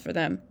gets old for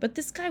them, but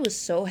this guy was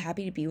so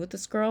happy to be with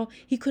this girl.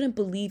 He couldn't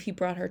believe he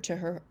brought her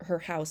to her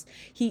house.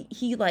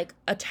 He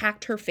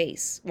attacked her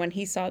face when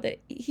he saw that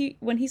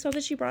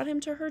she brought him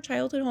to her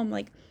childhood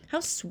home. How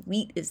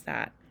sweet is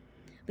that?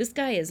 This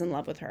guy is in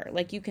love with her.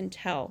 You can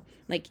tell.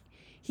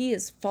 He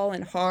has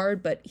fallen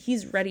hard, but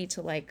he's ready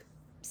to,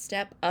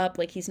 step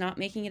up. He's not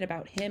making it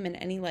about him and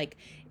any,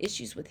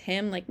 issues with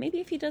him. Maybe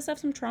if he does have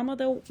some trauma,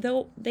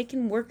 they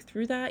can work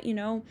through that,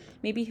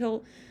 Maybe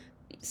he'll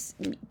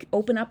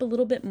open up a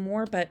little bit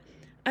more, but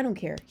I don't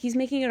care. He's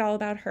making it all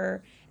about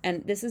her,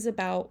 and this is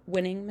about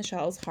winning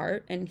Michelle's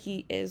heart, and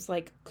he is,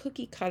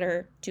 cookie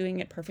cutter doing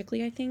it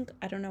perfectly, I think.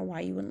 I don't know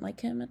why you wouldn't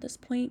like him at this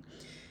point.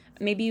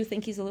 Maybe you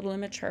think he's a little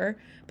immature,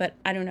 but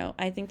I don't know.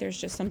 I think there's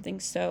just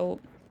something so,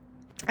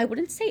 I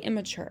wouldn't say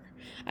immature.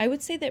 I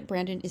would say that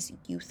Brandon is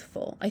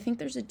youthful. I think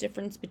there's a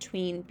difference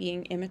between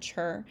being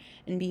immature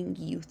and being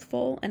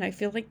youthful, and I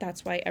feel like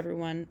that's why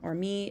everyone, or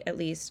me at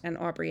least, and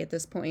Aubrey at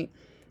this point,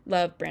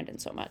 love Brandon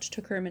so much.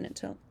 Took her a minute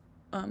to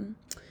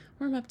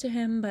warm up to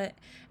him, but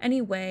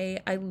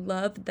anyway, I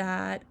love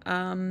that.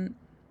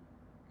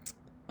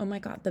 Oh my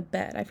God, the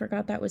bed. I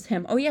forgot that was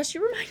him. Oh yeah, she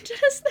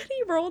reminded us that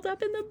he rolled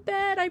up in the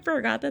bed. I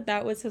forgot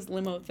that was his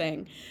limo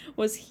thing.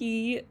 Was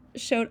he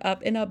showed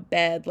up in a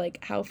bed.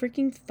 How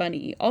freaking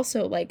funny.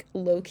 Also,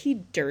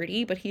 low-key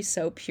dirty, but he's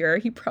so pure.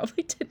 He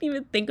probably didn't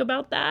even think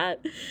about that.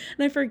 And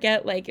I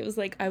forget, it was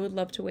I would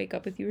love to wake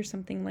up with you or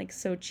something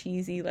so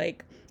cheesy.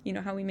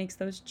 How he makes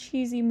those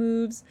cheesy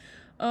moves.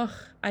 Ugh,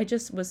 I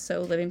just was so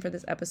living for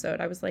this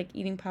episode. I was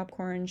eating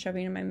popcorn,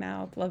 shoving it in my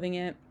mouth, loving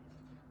it.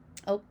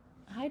 Oh,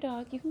 hi,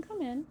 dog. You can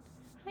come in.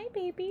 Hi,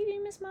 baby. Do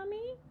you miss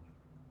mommy?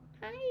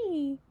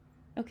 Hi.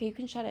 Okay, you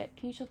can shut it.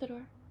 Can you shut the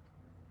door?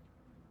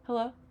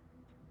 Hello?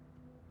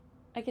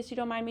 I guess you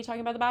don't mind me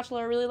talking about The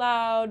Bachelor really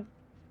loud.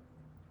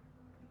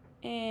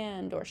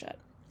 And door shut.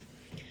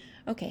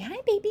 Okay, hi,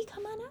 baby.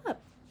 Come on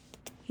up.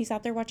 He's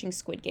out there watching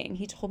Squid Game.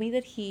 He told me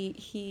that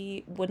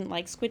he wouldn't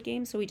like Squid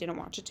Game, so we didn't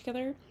watch it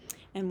together.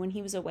 And when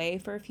he was away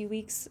for a few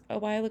weeks a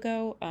while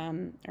ago,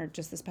 or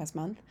just this past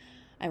month,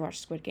 I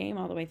watched Squid Game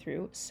all the way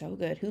through. So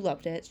good. Who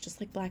loved it? It's just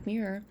like Black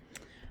Mirror.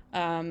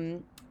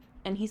 And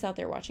he's out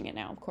there watching it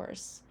now, of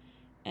course,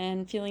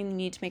 and feeling the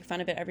need to make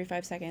fun of it every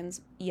 5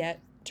 seconds, yet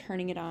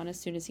turning it on as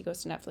soon as he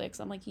goes to Netflix.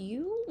 I'm like,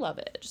 you love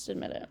it. Just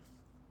admit it.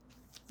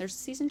 There's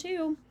season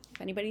 2. If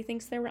anybody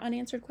thinks there were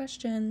unanswered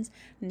questions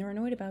and they're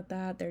annoyed about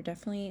that, there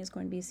definitely is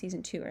going to be a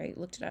season 2. I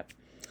looked it up.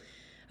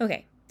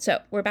 Okay,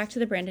 so we're back to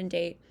the Brandon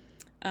date.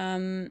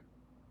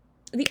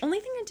 The only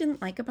thing I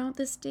didn't like about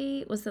this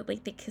date was that,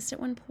 like, they kissed at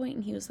one point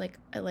and he was like,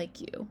 I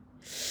like you.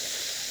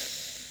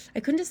 I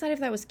couldn't decide if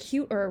that was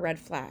cute or a red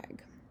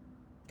flag.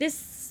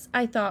 This,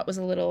 I thought, was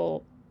a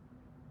little,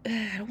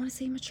 I don't want to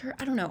say mature.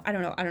 I don't know.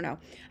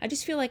 I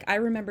just feel like I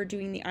remember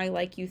doing the I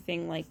like you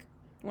thing, like,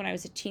 when I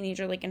was a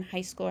teenager, like in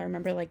high school. I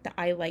remember like the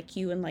I like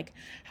you and like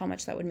how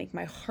much that would make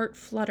my heart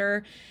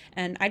flutter.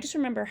 And I just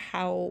remember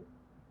how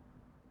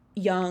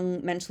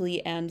young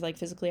mentally and like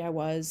physically I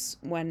was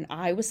when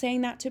I was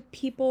saying that to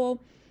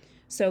people.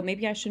 So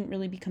maybe I shouldn't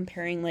really be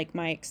comparing like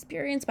my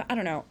experience, but I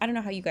don't know. I don't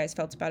know how you guys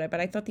felt about it, but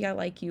I thought the I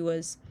like you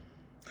was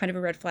kind of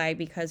a red flag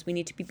because we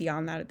need to be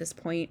beyond that at this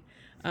point.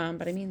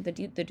 But I mean, the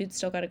dude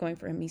still got it going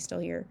for him. He's still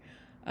here.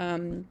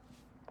 Um,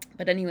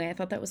 but anyway, I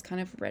thought that was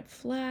kind of a red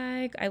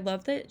flag. I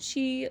love that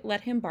she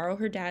let him borrow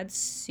her dad's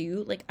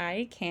suit. Like,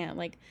 I can't.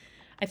 Like,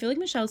 I feel like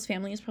Michelle's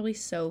family is probably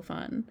so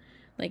fun.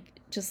 Like,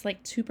 just like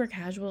super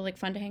casual, like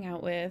fun to hang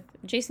out with.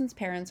 Jason's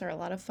parents are a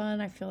lot of fun.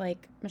 I feel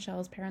like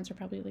Michelle's parents are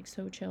probably like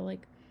so chill.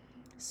 Like,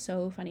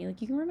 so funny.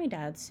 Like, you can wear my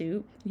dad's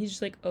suit. He's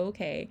just like,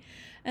 okay.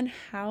 And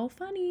how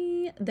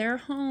funny. They're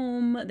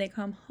home. They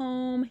come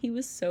home. He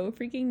was so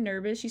freaking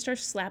nervous. She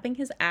starts slapping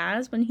his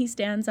ass when he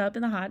stands up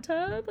in the hot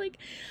tub. Like,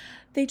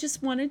 they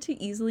just wanted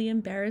to easily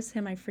embarrass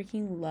him. I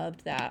freaking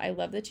loved that. I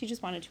love that she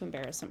just wanted to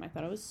embarrass him. I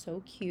thought it was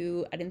so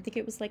cute. I didn't think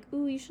it was like,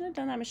 ooh, you shouldn't have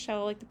done that,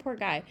 Michelle. Like, the poor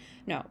guy.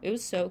 No, it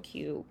was so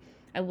cute.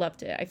 I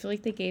loved it. I feel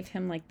like they gave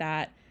him like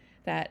that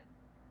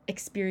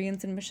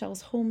experience in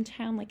Michelle's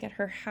hometown, like at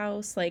her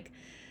house. Like,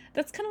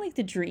 that's kind of like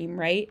the dream,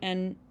 right?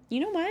 And you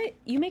know what?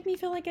 You make me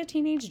feel like a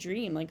teenage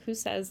dream. Like, who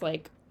says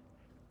like,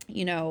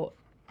 you know,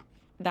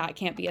 that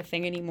can't be a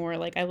thing anymore?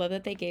 Like, I love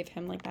that they gave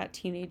him like that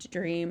teenage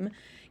dream,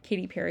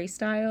 Katy Perry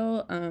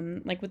style.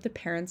 Like with the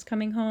parents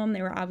coming home,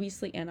 they were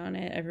obviously in on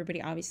it.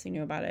 Everybody obviously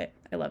knew about it.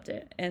 I loved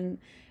it. And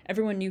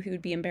everyone knew he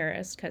would be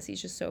embarrassed because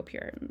he's just so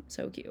pure and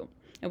so cute.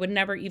 I would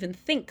never even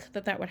think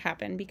that that would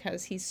happen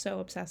because he's so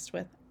obsessed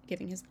with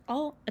giving his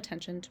all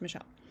attention to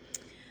Michelle.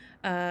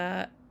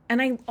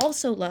 And I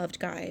also loved,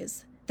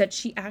 guys, that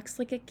she acts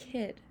like a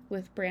kid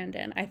with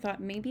Brandon. I thought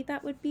maybe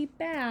that would be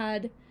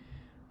bad,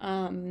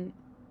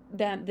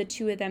 the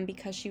two of them,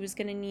 because she was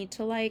going to need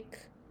to, like,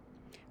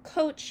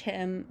 coach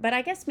him. But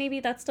I guess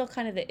maybe that's still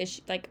kind of the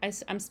issue. Like,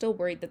 I'm still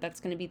worried that that's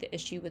going to be the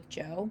issue with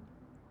Joe.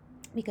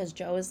 Because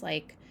Joe is,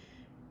 like,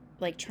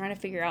 trying to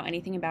figure out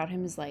anything about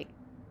him is, like,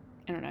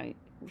 I don't know,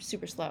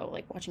 super slow.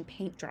 Like, watching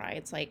paint dry.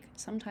 It's like,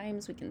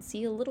 sometimes we can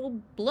see a little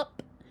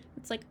blip.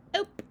 It's like,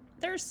 oh,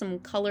 there's some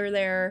color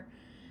there,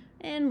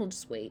 and we'll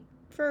just wait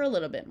for a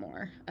little bit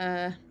more.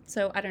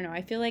 So I don't know.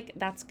 I feel like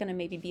that's going to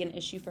maybe be an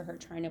issue for her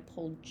trying to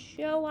pull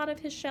Joe out of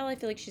his shell. I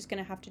feel like she's going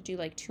to have to do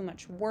like too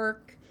much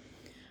work.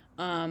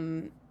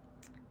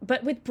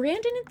 But with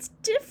Brandon, it's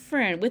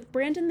different. With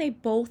Brandon, they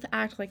both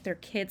act like they're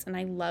kids, and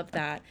I love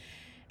that.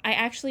 I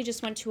actually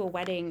just went to a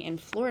wedding in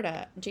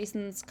Florida.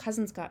 Jason's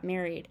cousins got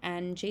married,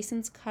 and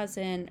Jason's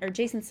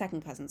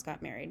second cousins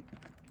got married.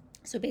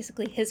 So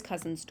basically his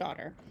cousin's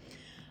daughter.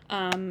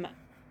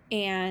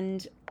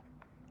 And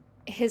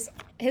his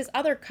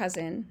other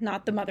cousin,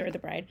 not the mother of the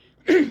bride,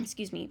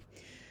 excuse me,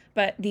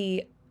 but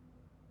the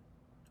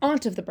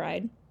aunt of the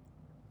bride,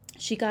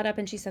 she got up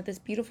and she said this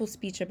beautiful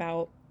speech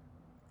about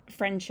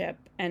friendship,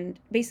 and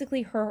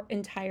basically her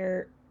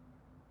entire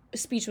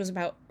speech was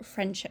about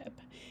friendship.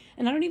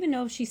 And I don't even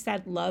know if she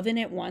said love in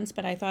it once,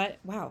 but I thought,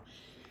 wow.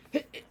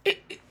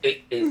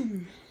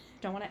 Don't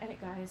want to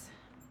edit, guys.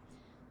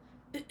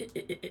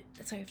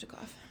 That's how you have to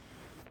cough.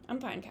 I'm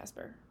fine,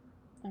 Casper.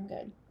 I'm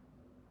good.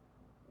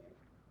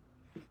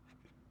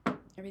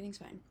 Everything's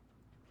fine.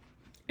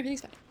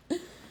 Everything's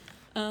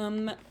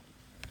fine.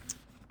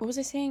 What was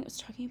I saying? I was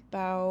talking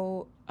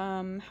about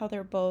how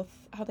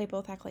they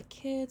both act like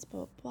kids,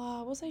 blah blah.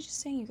 What was I just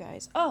saying, you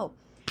guys? Oh,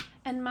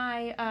 and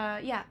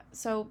my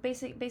so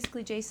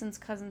basically Jason's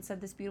cousin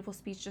said this beautiful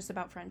speech just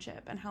about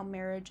friendship and how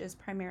marriage is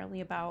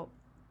primarily about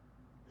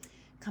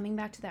coming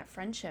back to that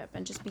friendship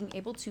and just being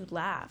able to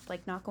laugh,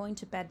 like not going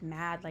to bed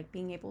mad, like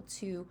being able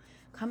to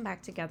come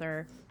back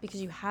together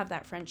because you have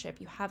that friendship,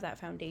 you have that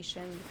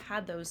foundation, you've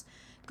had those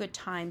good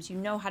times, you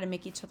know how to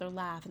make each other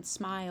laugh and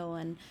smile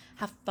and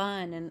have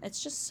fun, and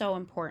it's just so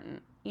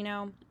important. You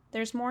know,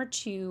 there's more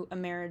to a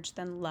marriage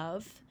than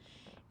love,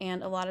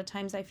 and a lot of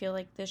times I feel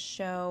like this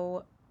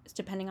show,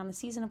 depending on the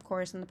season, of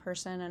course, and the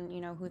person, and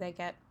you know who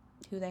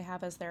they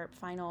have as their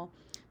final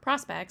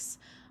prospects,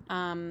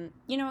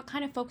 you know, it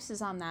kind of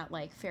focuses on that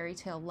like fairy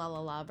tale la la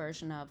la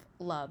version of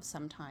love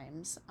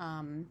sometimes,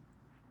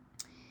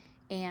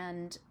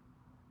 and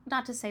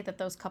not to say that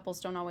those couples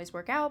don't always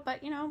work out,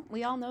 but you know,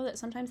 we all know that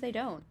sometimes they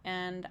don't.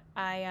 And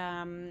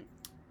I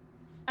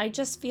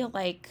just feel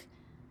like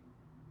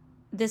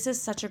this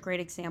is such a great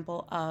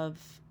example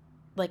of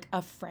like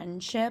a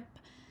friendship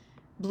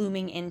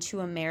blooming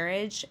into a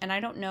marriage. And I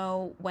don't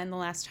know when the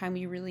last time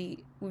we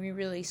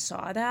really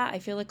saw that. I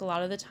feel like a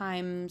lot of the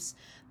times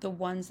the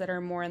ones that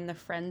are more in the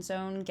friend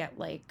zone get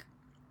like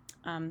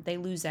they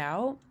lose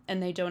out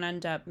and they don't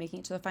end up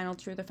making it to the final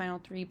two or the final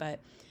three. But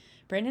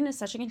Brandon is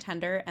such a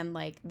contender, and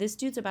like this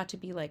dude's about to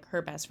be like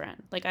her best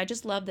friend. Like, I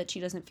just love that she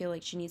doesn't feel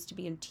like she needs to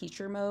be in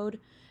teacher mode,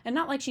 and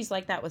not like she's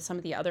like that with some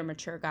of the other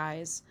mature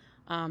guys.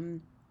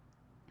 But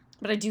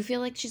I do feel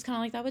like she's kind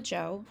of like that with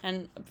Joe,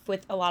 and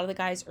with a lot of the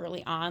guys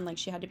early on, like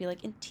she had to be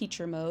like in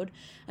teacher mode.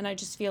 And I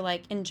just feel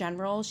like in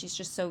general, she's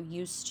just so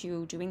used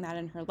to doing that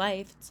in her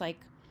life. It's like,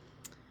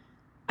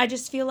 I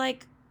just feel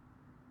like,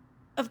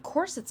 of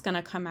course it's going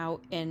to come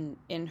out in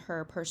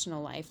her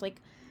personal life.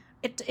 Like,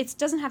 it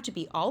doesn't have to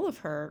be all of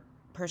her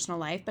personal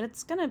life, but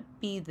it's going to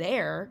be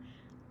there.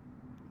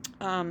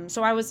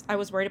 So I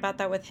was worried about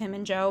that with him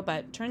and Joe,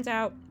 but turns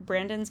out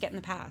Brandon's getting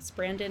the pass.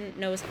 Brandon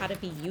knows how to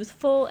be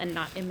youthful and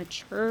not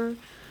immature.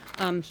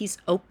 He's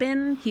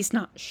open. He's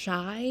not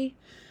shy.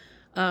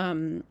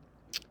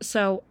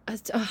 So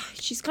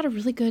she's got a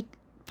really good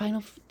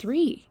final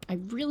three. I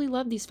really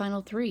love these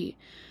final three.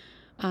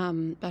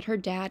 But her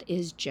dad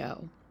is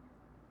Joe.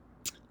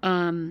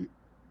 Her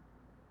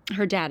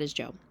dad is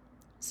Joe.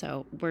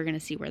 So we're going to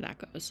see where that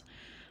goes.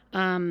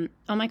 Oh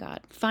my God.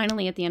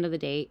 Finally, at the end of the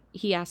day,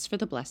 he asked for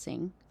the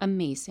blessing.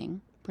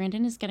 Amazing.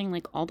 Brandon is getting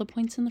like all the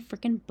points in the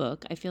freaking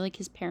book. I feel like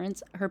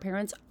her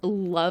parents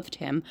loved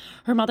him.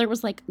 Her mother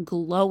was like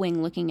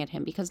glowing looking at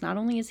him because not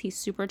only is he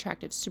super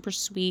attractive, super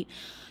sweet,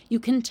 you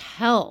can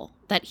tell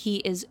that he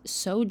is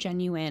so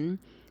genuine.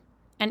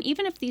 And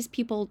even if the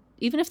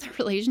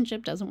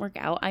relationship doesn't work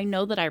out, I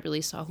know that I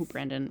really saw who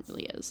Brandon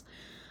really is.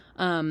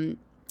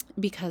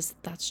 Because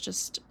that's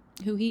just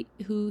who he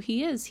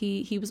is.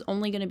 He was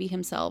only going to be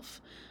himself,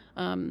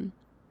 coming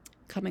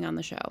on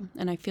the show.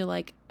 And I feel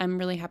like I'm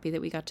really happy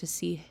that we got to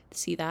see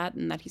that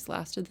and that he's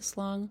lasted this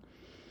long.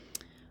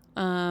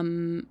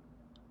 Has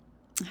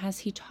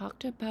he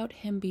talked about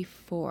him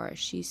before?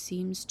 She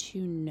seems to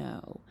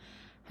know.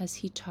 Has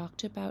he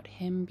talked about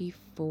him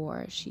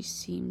before? She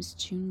seems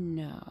to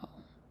know.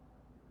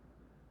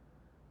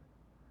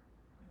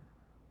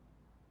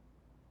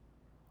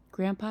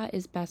 Grandpa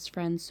is best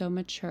friend, so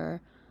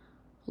mature.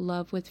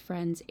 Love with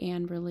friends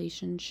and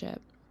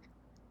relationship.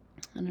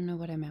 I don't know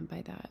what I meant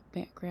by that.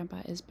 Grandpa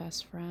is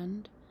best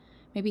friend.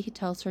 Maybe he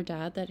tells her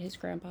dad that his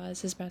grandpa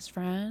is his best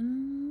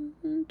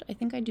friend. I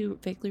think I do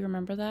vaguely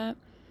remember that.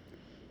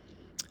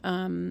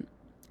 And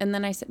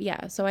then I said,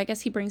 yeah, so I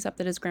guess he brings up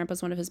that his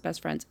grandpa's one of his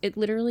best friends. It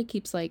literally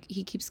keeps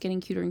he keeps getting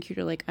cuter and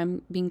cuter. Like,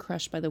 I'm being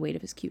crushed by the weight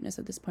of his cuteness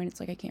at this point.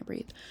 It's like I can't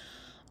breathe.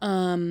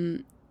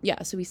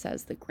 Yeah, so he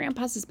says that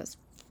grandpa's his best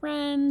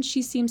friend.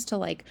 She seems to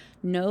like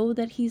know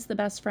that he's the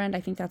best friend.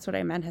 I think that's what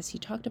I meant. Has he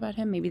talked about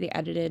him? Maybe they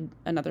edited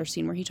another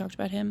scene where he talked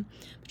about him,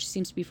 but she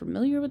seems to be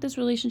familiar with his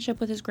relationship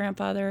with his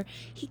grandfather.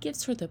 He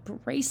gives her the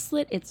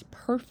bracelet. It's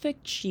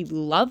perfect. She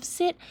loves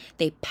it.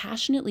 They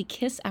passionately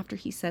kiss after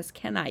he says,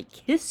 "Can I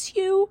kiss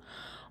you?"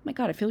 Oh my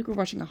God, I feel like we're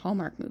watching a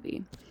Hallmark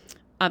movie.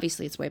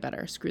 Obviously, it's way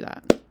better. Screw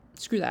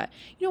that.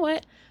 You know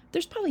what?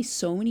 There's probably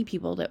so many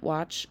people that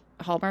watch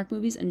Hallmark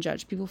movies and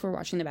judge people for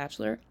watching The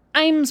Bachelor.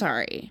 I'm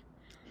sorry.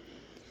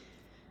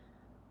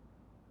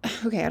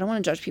 Okay, I don't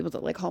want to judge people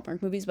that like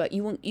Hallmark movies, but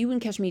you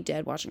wouldn't catch me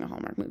dead watching a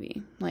Hallmark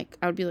movie. Like,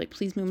 I would be like,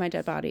 please move my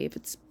dead body. If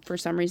it's for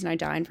some reason I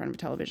die in front of a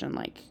television,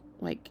 like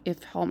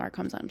if Hallmark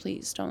comes on,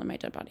 please don't let my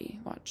dead body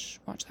watch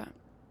that.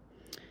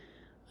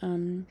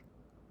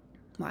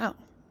 Wow,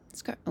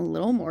 it's got a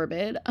little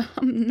morbid.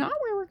 Not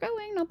where we're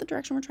going, not the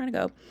direction we're trying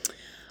to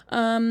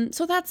go.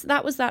 So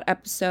that was that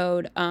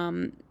episode.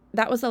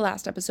 That was the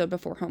last episode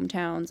before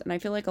Hometowns, and I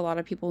feel like a lot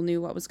of people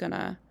knew what was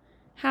gonna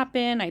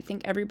happen. I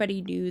think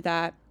everybody knew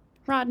that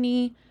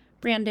Rodney,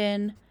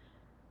 Brandon,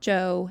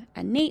 Joe,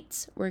 and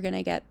Nate were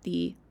gonna get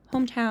the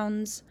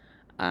Hometowns.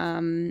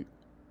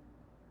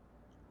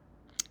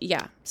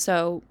 Yeah,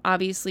 so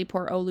obviously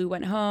poor Olu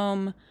went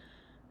home.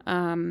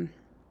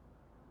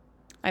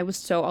 I was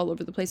so all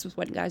over the place with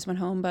when guys went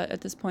home, but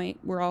at this point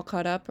we're all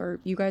caught up, or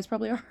you guys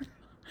probably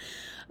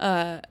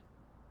are.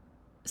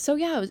 So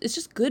yeah, it's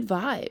just good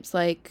vibes.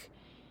 Like,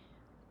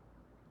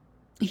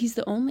 he's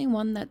the only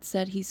one that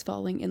said he's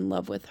falling in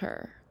love with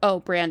her. Oh,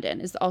 Brandon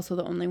is also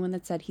the only one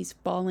that said he's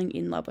falling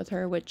in love with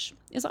her, which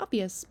is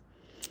obvious.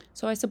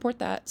 So I support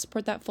that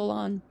full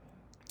on.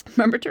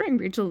 Remember during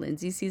Rachel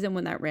Lindsay's season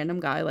when that random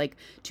guy, like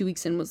 2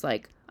 weeks in, was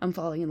like, "I'm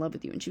falling in love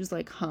with you," and she was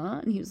like,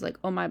 "Huh?" And he was like,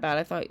 "Oh my bad,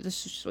 I thought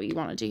this is just what you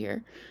wanted to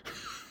hear."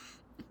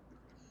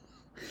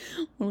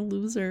 What a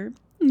loser.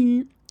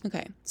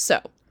 Okay,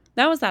 so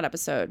that was that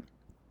episode.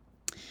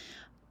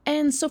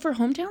 And so for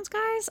Hometowns,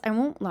 guys, I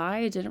won't lie,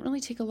 I didn't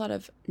really take a lot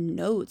of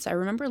notes. I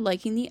remember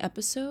liking the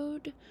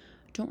episode.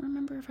 Don't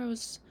remember if I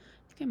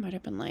think I might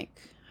have been like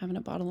having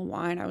a bottle of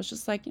wine. I was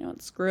just like, you know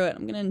what, screw it.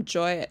 I'm going to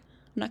enjoy it.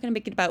 I'm not going to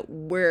make it about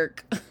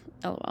work.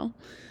 LOL.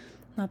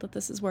 Not that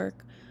this is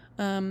work.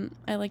 I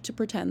like to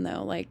pretend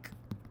though, like,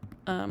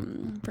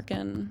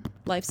 freaking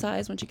Life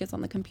Size when she gets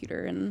on the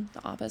computer in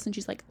the office and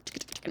she's like,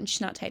 and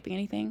she's not typing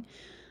anything.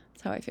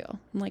 That's how I feel.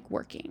 I'm like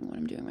working when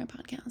I'm doing my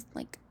podcast.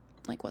 Like,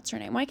 what's her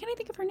name? Why can't I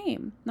think of her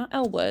name? Not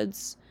Elle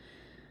Woods.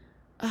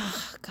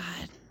 Oh,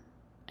 God.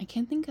 I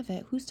can't think of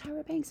it. Who's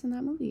Tyra Banks in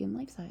that movie in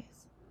Life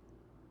Size?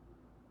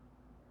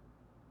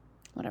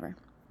 Whatever.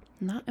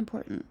 Not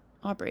important.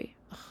 Aubrey.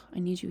 Ugh, I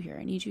need you here.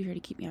 I need you here to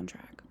keep me on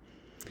track.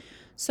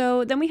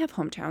 So then we have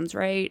Hometowns,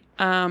 right?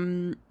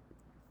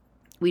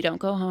 We don't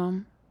go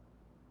home.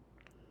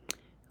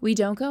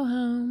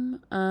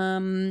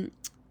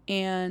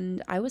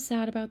 And I was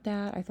sad about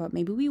that. I thought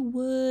maybe we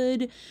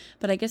would,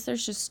 but I guess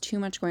there's just too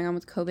much going on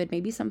with COVID.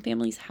 Maybe some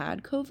families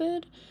had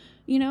COVID,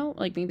 you know,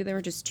 like maybe there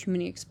were just too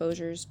many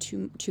exposures,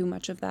 too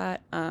much of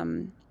that,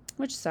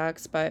 which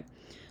sucks. But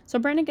so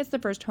Brandon gets the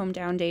first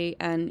hometown date,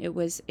 and it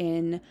was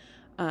in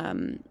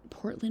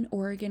Portland,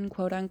 Oregon,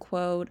 quote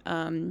unquote.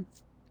 And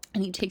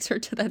he takes her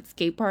to that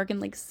skate park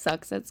and like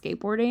sucks at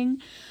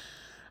skateboarding.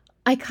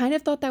 I kind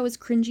of thought that was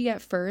cringy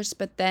at first,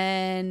 but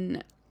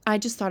then I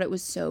just thought it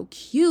was so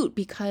cute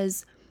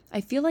because I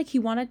feel like he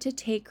wanted to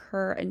take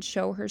her and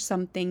show her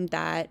something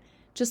that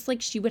just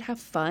like she would have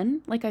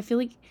fun. Like, I feel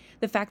like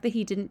the fact that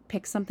he didn't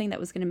pick something that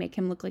was going to make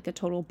him look like a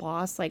total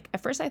boss. Like,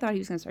 at first I thought he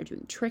was going to start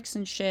doing tricks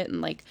and shit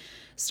and like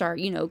start,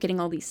 getting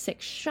all these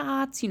sick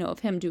shots, of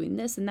him doing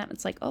this and that.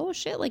 It's like, oh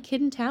shit, like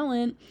hidden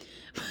talent.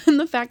 And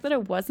the fact that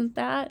it wasn't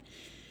that,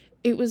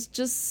 it was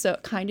just so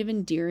kind of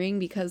endearing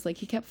because like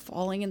he kept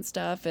falling and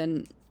stuff,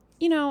 and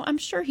I'm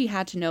sure he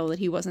had to know that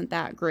he wasn't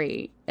that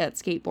great at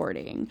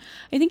skateboarding.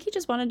 I think he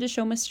just wanted to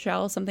show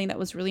Michelle something that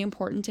was really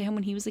important to him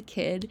when he was a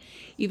kid.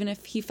 Even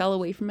if he fell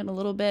away from it a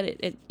little bit,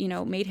 it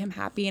made him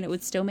happy, and it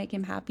would still make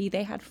him happy.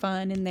 They had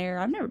fun in there.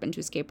 I've never been to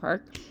a skate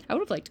park. I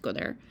would have liked to go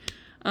there.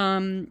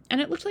 And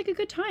it looked like a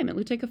good time. It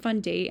looked like a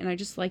fun date, and I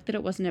just liked that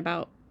it wasn't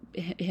about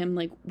him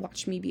like,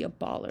 watch me be a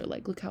baller,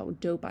 like look how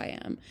dope I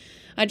am.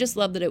 I just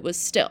love that it was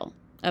still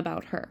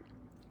about her.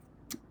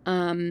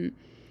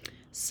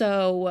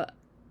 So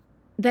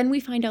then we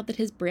find out that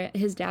his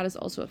dad is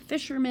also a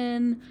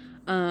fisherman,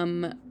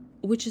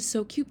 which is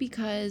so cute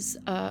because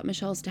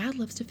Michelle's dad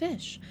loves to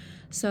fish.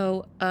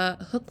 So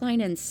hook,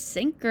 line, and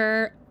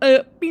sinker.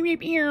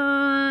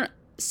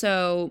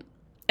 So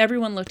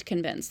everyone looked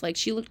convinced. Like,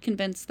 she looked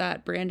convinced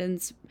that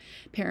Brandon's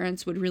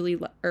parents would really,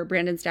 or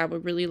Brandon's dad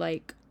would really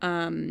like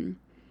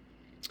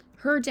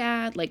her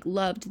dad, like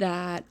loved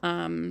that.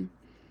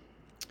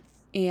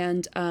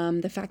 And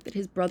the fact that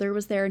his brother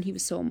was there and he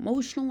was so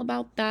emotional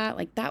about that,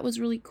 like that was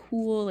really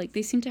cool. Like,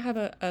 they seem to have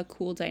a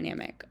cool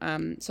dynamic.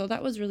 So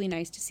that was really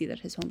nice to see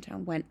that his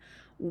hometown went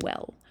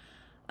well.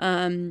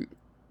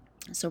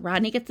 So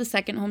Rodney gets the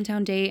second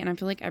hometown date, and I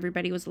feel like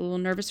everybody was a little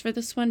nervous for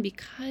this one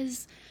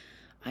because,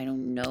 I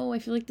don't know, I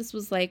feel like this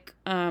was like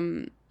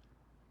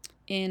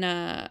in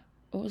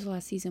what was the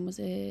last season? Was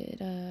it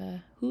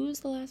who was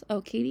the last? Oh,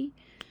 Katie.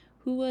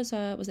 Who was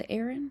it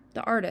Aaron?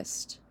 The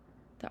artist,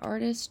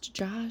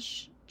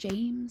 Josh,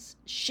 James.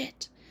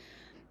 Shit.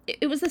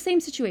 It was the same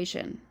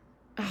situation.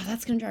 Oh,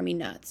 that's gonna drive me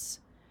nuts.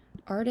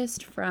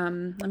 Artist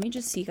from, let me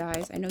just see,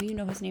 guys. I know you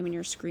know his name and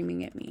you're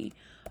screaming at me.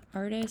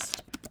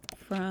 Artist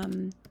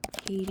from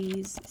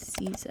Katie's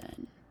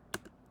season.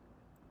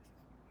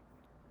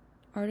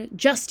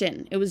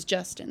 Justin. It was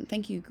Justin.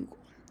 Thank you, Google.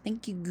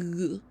 Thank you,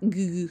 Google.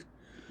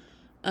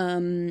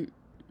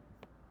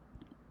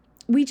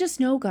 We just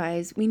know,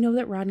 guys. We know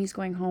that Rodney's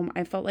going home.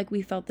 I felt like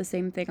we felt the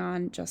same thing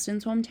on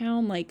Justin's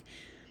hometown. Like,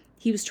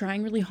 he was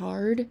trying really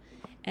hard,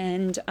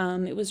 and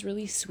it was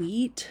really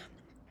sweet,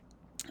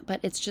 but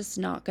it's just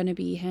not going to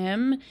be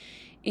him.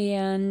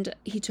 And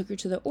he took her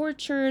to the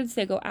orchards.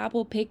 They go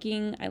apple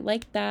picking. I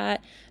like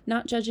that.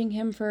 Not judging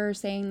him for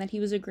saying that he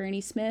was a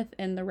Granny Smith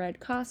in the red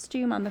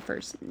costume on the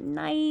first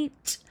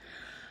night.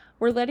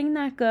 We're letting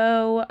that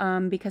go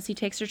because he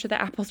takes her to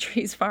the apple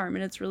trees farm,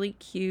 and it's really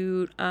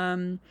cute.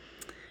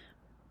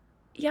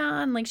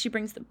 Yeah, and like she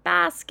brings the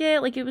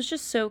basket. Like, it was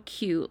just so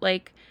cute.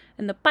 Like,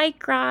 and the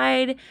bike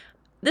ride.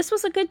 This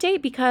was a good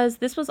date because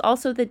this was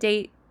also the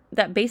date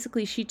that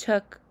basically she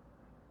took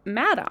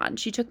Matt on.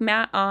 She took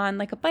Matt on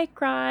like a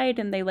bike ride,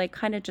 and they like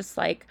kind of just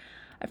like,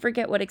 I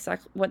forget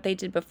what they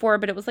did before,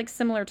 but it was like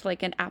similar to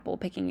like an apple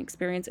picking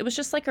experience. It was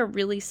just like a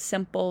really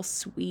simple,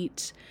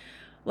 sweet,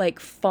 like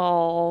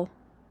fall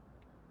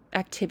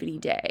activity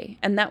day.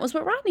 And that was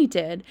what Rodney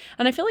did.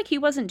 And I feel like he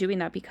wasn't doing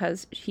that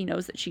because he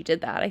knows that she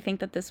did that. I think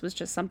that this was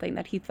just something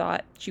that he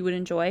thought she would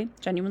enjoy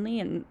genuinely,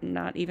 and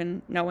not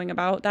even knowing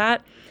about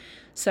that.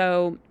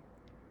 So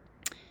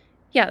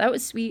yeah, that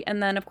was sweet.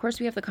 And then of course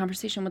we have the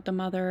conversation with the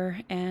mother,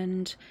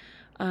 and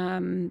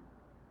I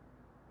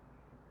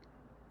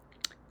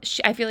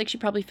feel like she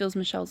probably feels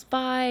Michelle's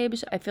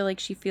vibes. I feel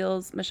like she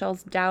feels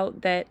Michelle's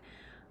doubt that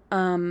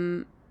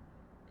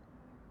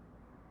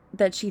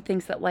that she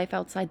thinks that life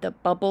outside the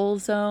bubble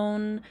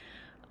zone.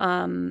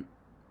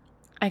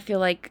 I feel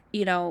like,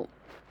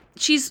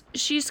 she's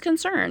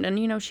concerned,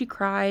 and, she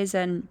cries,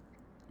 and,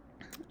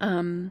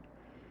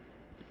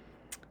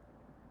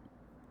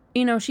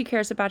 she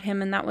cares about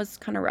him, and that was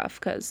kind of rough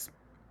because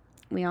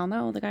we all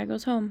know the guy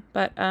goes home.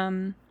 But,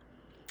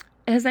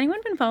 has anyone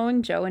been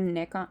following Joe and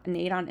Nate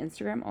on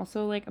Instagram?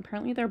 Also, like,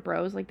 apparently they're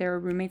bros. Like, they were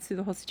roommates through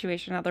the whole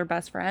situation. Now they're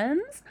best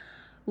friends.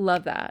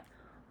 Love that.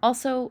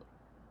 Also,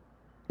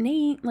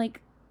 Nate, like,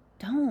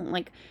 don't.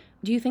 Like,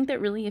 do you think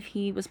that really if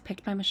he was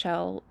picked by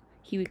Michelle,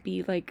 he would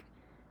be, like,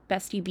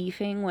 bestie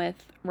beefing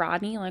with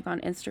Rodney, like, on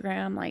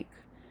Instagram? Like,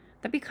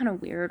 that'd be kind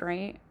of weird,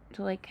 right?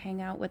 To, like,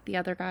 hang out with the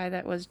other guy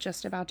that was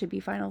just about to be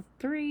Final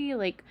 3.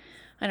 Like,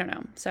 I don't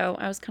know. So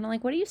I was kind of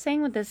like, what are you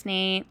saying with this,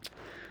 Nate?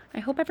 I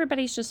hope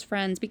everybody's just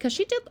friends, because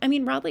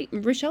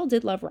Rochelle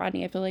did love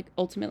Rodney. I feel like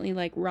ultimately,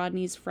 like,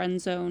 Rodney's friend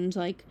zoned,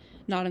 like,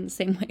 not in the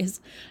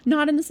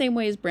same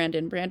way as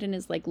Brandon. Brandon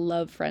is like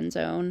love friend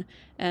zone,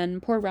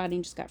 and poor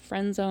Rodney just got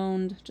friend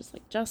zoned, just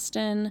like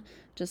Justin,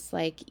 just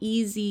like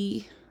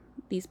easy.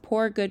 These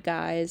poor good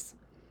guys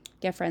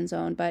get friend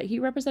zoned, but he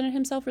represented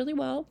himself really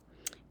well.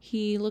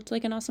 He looked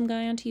like an awesome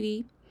guy on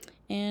TV,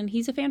 and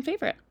he's a fan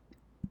favorite.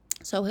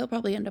 So he'll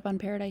probably end up on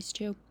Paradise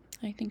too.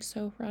 I think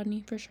so,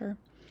 Rodney, for sure.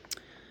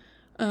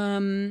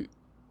 Then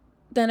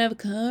of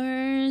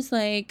course,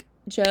 like,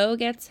 Joe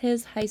gets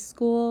his high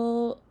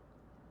school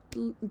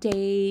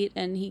date,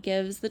 and he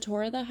gives the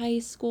tour of the high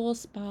school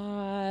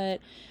spot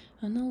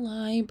on the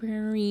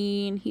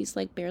library, and he's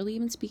like barely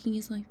even speaking.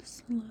 He's like, this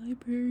is the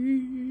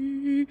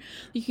library.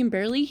 You can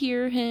barely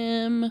hear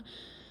him.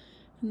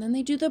 And then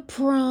they do the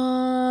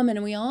prom,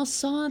 and we all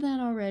saw that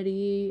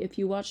already. If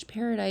you watched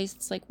Paradise,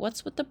 it's like,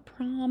 what's with the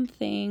prom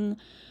thing?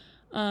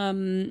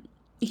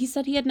 He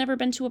said he had never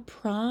been to a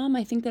prom.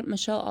 I think that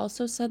Michelle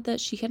also said that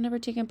she had never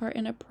taken part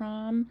in a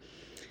prom.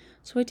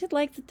 So I did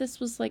like that this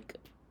was like,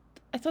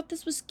 I thought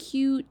this was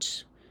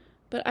cute,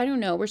 but I don't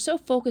know. We're so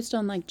focused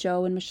on like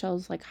Joe and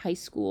Michelle's like high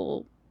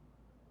school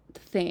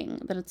thing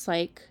that it's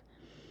like,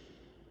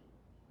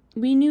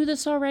 we knew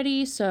this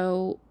already,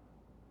 so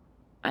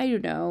I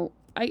don't know.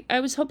 I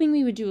was hoping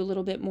we would do a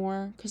little bit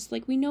more, because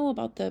like we know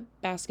about the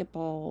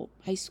basketball,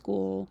 high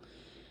school,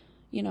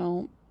 you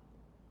know,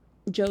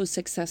 Joe's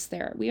success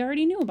there. We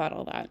already knew about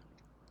all that.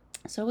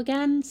 So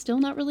again, still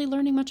not really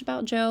learning much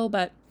about Joe,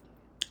 but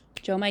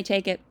Joe might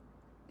take it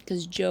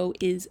because Joe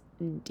is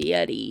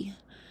daddy.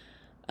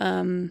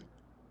 And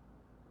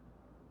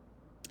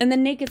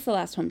then Nate gets the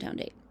last hometown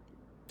date.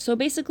 So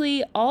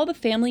basically all the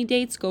family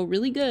dates go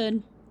really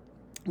good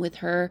with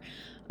her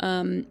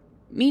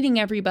meeting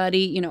everybody.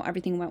 You know,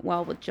 everything went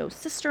well with Joe's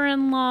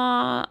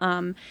sister-in-law.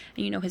 And,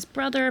 you know, his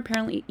brother,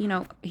 apparently, you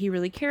know, he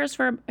really cares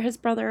for his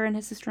brother and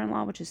his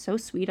sister-in-law, which is so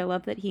sweet. I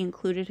love that he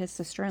included his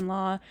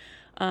sister-in-law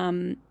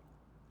in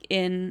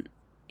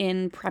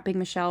prepping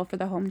Michelle for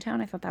the hometown.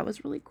 I thought that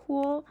was really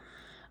cool.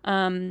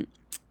 But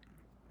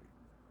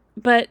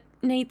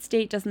Nate's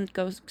date doesn't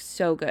go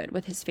so good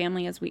with his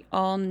family, as we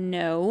all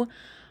know.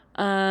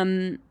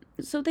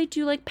 So they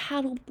do like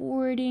paddle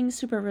boarding,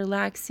 super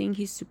relaxing.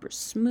 He's super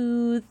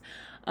smooth.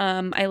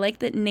 I like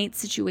that Nate's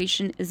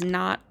situation is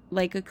not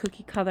like a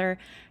cookie cutter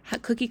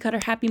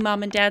happy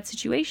mom and dad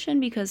situation,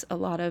 because a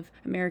lot of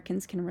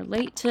Americans can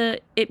relate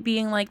to it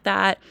being like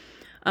that.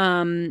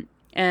 And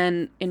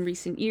in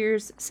recent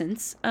years,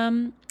 since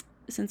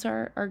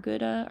our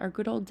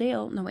good old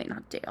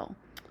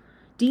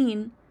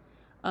Dean,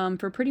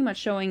 for pretty much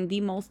showing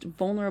the most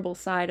vulnerable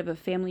side of a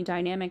family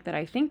dynamic that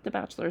I think The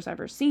Bachelor's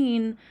ever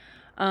seen.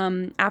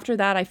 After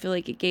that, I feel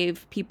like it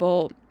gave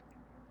people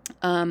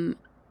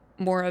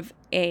more of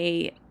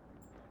a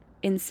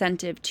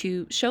incentive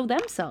to show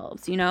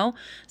themselves, you know?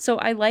 So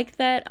I like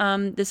that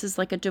this is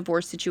like a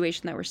divorce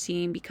situation that we're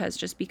seeing, because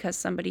just because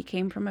somebody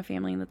came from a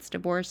family that's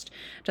divorced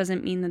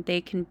doesn't mean that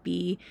they can't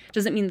be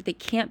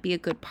a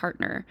good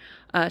partner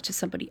to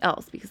somebody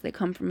else because they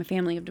come from a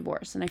family of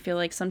divorce. And I feel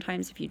like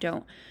sometimes if you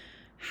don't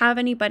have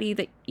anybody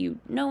that you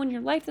know in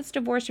your life that's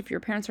divorced, if your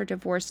parents are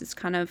divorced, it's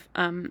kind of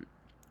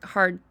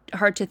hard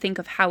to think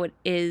of how it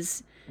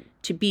is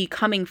to be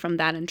coming from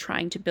that and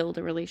trying to build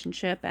a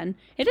relationship, and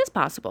it is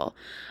possible.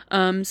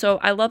 So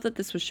I love that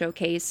this was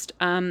showcased.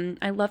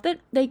 I love that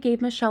they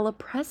gave Michelle a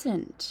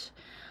present,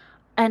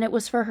 and it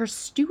was for her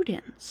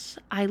students.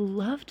 I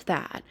loved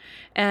that,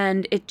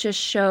 and it just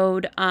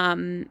showed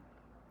you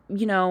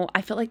know,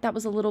 I felt like that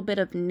was a little bit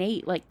of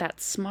Nate, like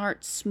that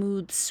smart,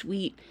 smooth,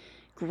 sweet,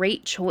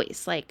 great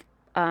choice, like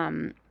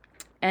an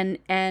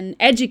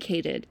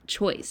educated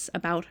choice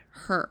about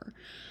her.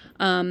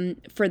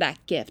 For that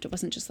gift. It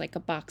wasn't just like a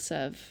box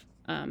of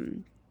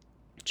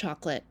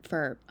chocolate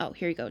for, oh,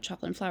 here you go,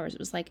 chocolate and flowers. It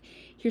was like,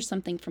 here's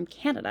something from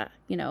Canada,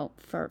 you know,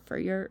 for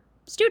your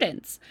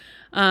students.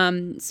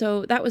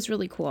 So that was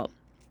really cool.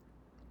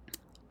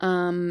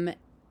 And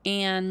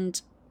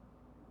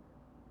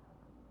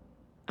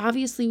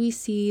obviously we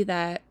see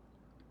that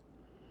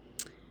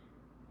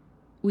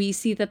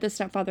the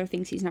stepfather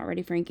thinks he's not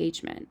ready for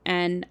engagement.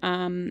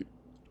 And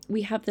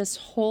we have this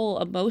whole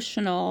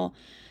emotional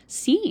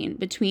scene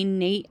between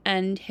Nate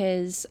and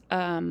his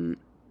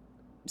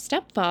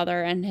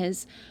stepfather, and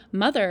his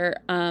mother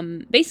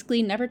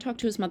basically never talked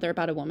to his mother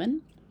about a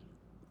woman.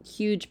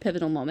 Huge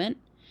pivotal moment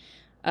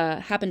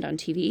happened on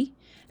TV.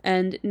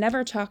 And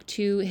never talked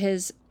to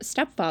his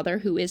stepfather,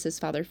 who is his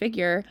father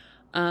figure,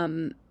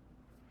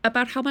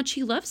 about how much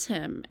he loves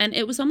him. And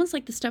it was almost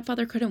like the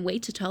stepfather couldn't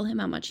wait to tell him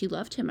how much he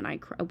loved him. And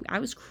I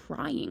was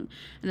crying.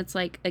 And it's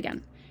like,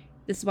 again,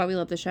 this is why we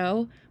love the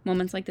show.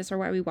 Moments like this are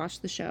why we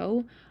watch the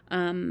show.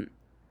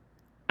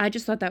 I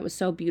just thought that was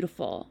so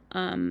beautiful,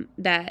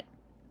 that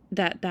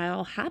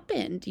all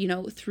happened, you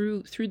know,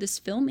 through this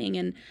filming.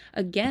 And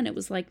again, it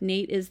was like,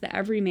 Nate is the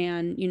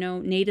everyman, you know,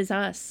 Nate is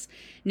us.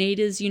 Nate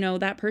is, you know,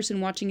 that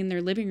person watching in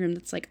their living room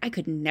that's like, I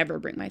could never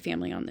bring my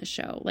family on this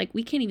show. Like,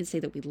 we can't even say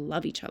that we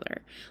love each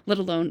other, let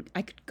alone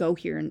I could go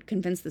here and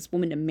convince this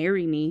woman to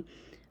marry me.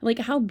 Like,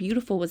 how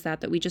beautiful was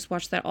that we just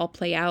watched that all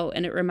play out?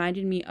 And it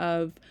reminded me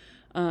of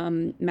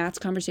Matt's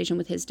conversation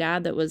with his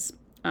dad that was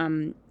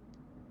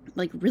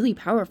like really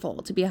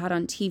powerful to be had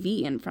on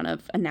TV in front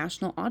of a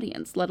national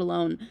audience, let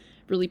alone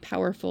really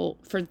powerful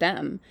for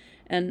them.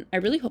 And I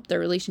really hope their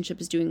relationship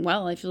is doing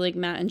well. I feel like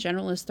Matt in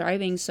general is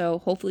thriving, so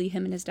hopefully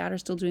him and his dad are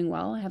still doing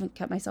well. I haven't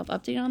kept myself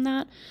updated on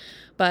that.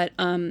 But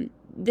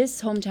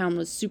this hometown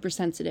was super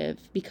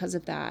sensitive because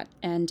of that.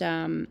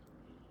 And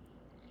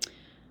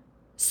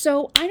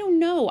so I don't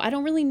know. I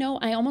don't really know.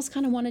 I almost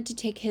kind of wanted to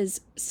take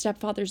his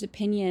stepfather's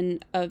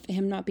opinion of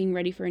him not being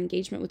ready for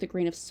engagement with a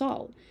grain of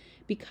salt,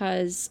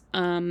 because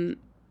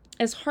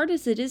as hard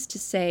as it is to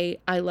say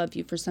I love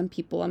you for some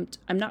people,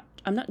 I'm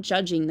not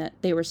judging that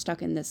they were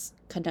stuck in this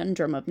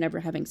conundrum of never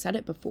having said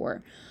it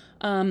before.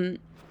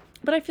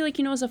 But I feel like,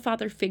 as a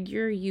father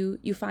figure,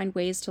 you find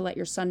ways to let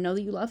your son know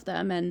that you love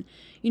them. And,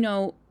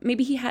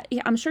 maybe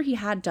I'm sure he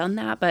had done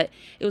that, but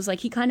it was like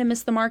he kind of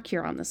missed the mark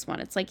here on this one.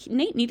 It's like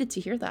Nate needed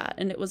to hear that.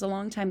 And it was a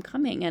long time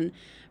coming, and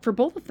for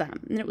both of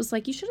them. And it was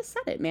like, you should have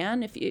said it,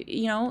 man. If you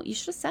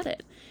should have said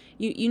it.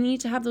 You need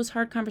to have those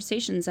hard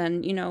conversations,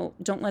 and,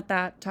 don't let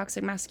that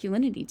toxic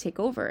masculinity take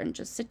over, and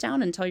just sit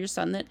down and tell your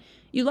son that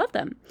you love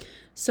them.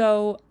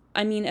 So,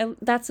 I mean,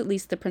 that's at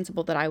least the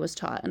principle that I was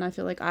taught. And I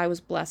feel like I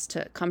was blessed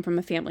to come from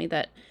a family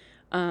that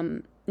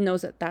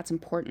knows that that's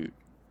important.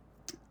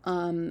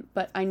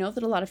 But I know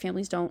that a lot of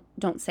families don't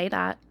say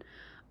that.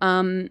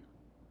 And,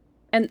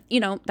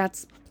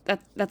 that's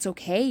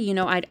okay.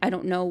 I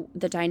don't know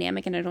the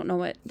dynamic, and I don't know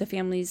what the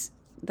families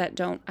that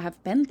don't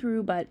have been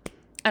through, but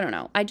I don't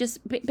know. I just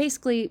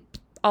basically,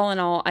 all in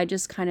all, I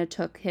just kind of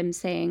took him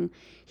saying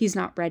he's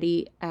not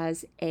ready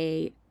as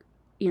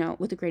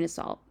with a grain of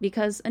salt,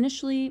 because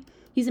initially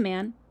he's a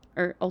man,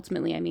 or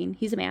ultimately,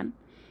 he's a man.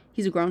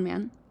 He's a grown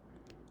man.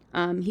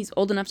 He's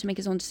old enough to make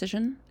his own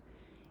decision.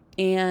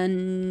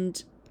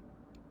 And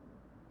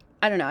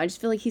I don't know. I just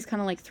feel like he's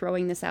kind of like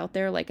throwing this out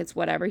there like it's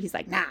whatever. He's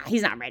like, nah,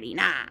 he's not ready,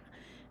 nah.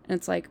 And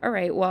it's like, all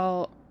right,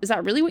 well, is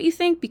that really what you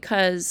think?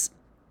 Because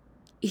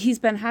he's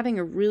been having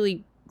a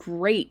really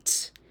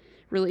great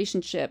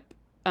relationship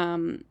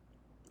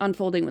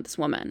unfolding with this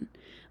woman.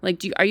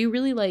 Like, are you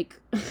really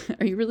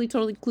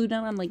totally clued in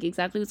on like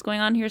exactly what's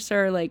going on here,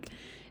 sir? Like,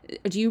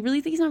 do you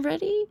really think he's not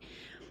ready?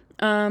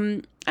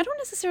 I don't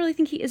necessarily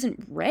think he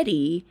isn't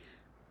ready.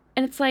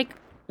 And it's like,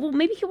 well,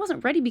 maybe he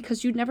wasn't ready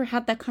because you'd never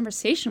had that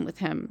conversation with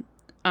him,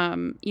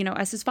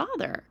 as his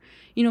father.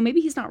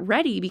 Maybe he's not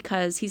ready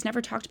because he's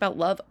never talked about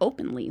love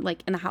openly,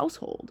 like in the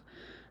household.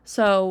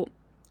 So,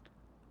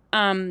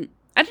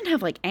 I didn't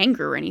have like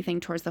anger or anything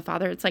towards the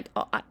father. It's like,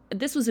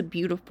 this was a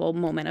beautiful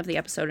moment of the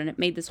episode, and it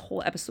made this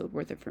whole episode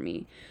worth it for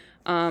me.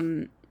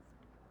 But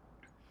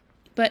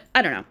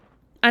I don't know.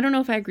 I don't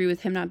know if I agree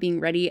with him not being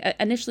ready.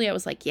 Initially, I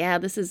was like, yeah,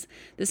 this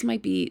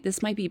might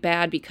be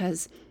bad,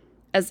 because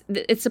as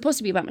it's supposed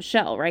to be about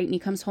Michelle, right? And he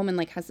comes home and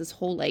like has this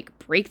whole like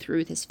breakthrough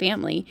with his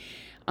family.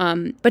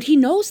 But he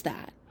knows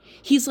that.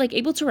 He's like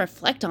able to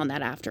reflect on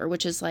that after,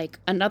 which is like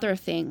another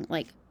thing,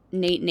 like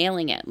Nate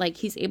nailing it. Like,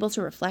 he's able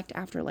to reflect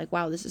after, like,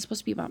 wow, this is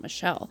supposed to be about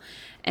Michelle,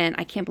 and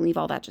I can't believe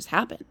all that just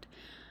happened.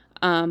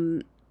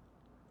 And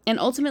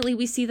ultimately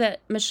we see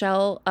that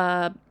Michelle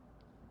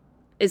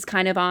is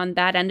kind of on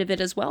that end of it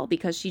as well,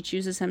 because she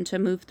chooses him to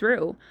move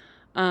through.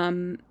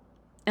 And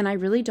I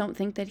really don't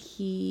think that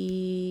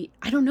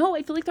I don't know,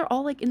 I feel like they're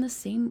all like in the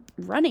same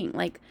running.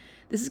 Like,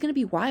 this is going to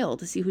be wild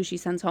to see who she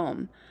sends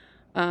home.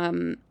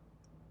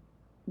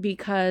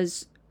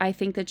 Because I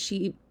think that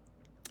she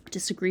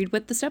disagreed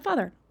with the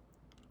stepfather.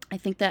 I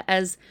think that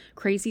as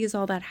crazy as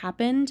all that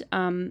happened,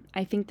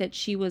 I think that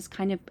she was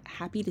kind of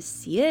happy to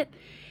see it.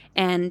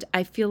 And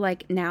I feel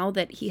like now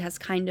that he has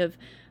kind of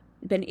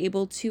been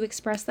able to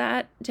express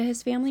that to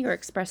his family, or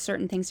express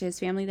certain things to his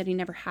family that he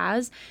never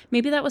has,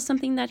 maybe that was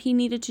something that he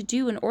needed to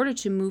do in order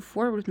to move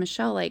forward with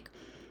Michelle. Like,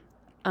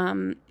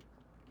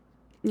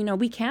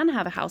 we can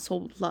have a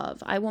household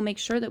love. I will make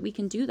sure that we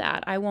can do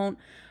that. I won't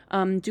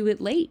do it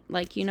late,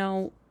 like,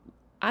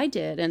 I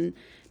did. And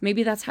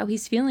maybe that's how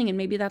he's feeling, and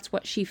maybe that's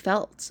what she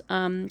felt,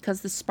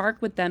 because the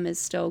spark with them is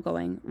still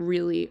going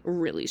really,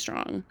 really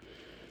strong.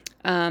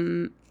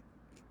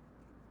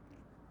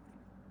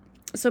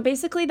 So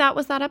basically that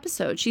was that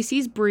episode. She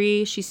sees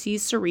Bree, she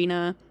sees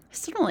Serena. I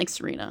still don't like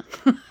Serena.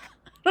 I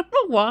don't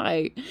know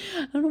why.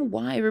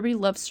 Everybody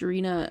loves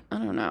Serena. I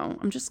don't know.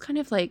 I'm just kind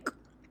of like,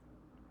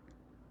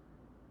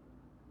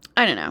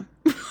 I don't know.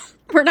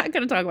 We're not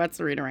going to talk about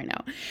Serena right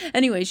now.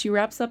 Anyway, she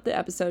wraps up the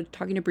episode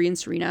talking to Bree and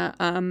Serena.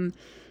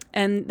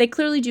 And they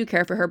clearly do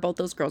care for her. Both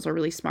those girls are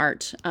really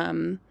smart.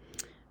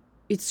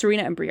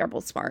 Serena and Bree are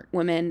both smart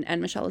women,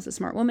 and Michelle is a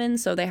smart woman,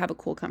 so they have a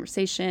cool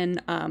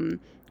conversation.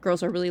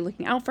 Girls are really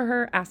looking out for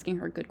her, asking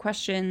her good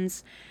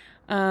questions.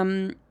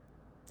 And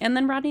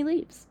then Rodney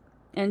leaves,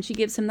 and she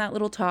gives him that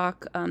little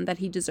talk that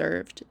he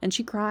deserved. And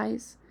she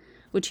cries,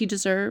 which he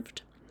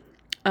deserved.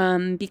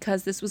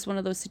 Because this was one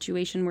of those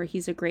situations where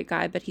he's a great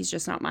guy, but he's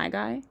just not my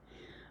guy,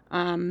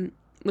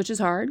 which is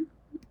hard.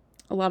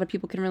 A lot of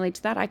people can relate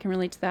to that. I can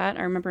relate to that.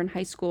 I remember in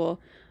high school,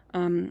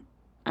 I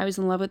was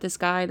in love with this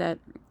guy that,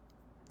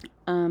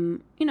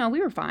 we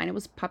were fine. It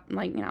was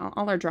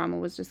all our drama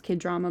was just kid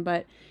drama,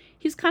 but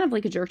he was kind of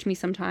like a jerk to me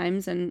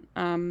sometimes. And,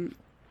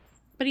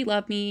 but he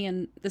loved me,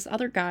 and this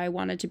other guy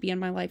wanted to be in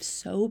my life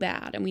so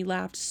bad, and we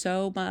laughed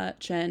so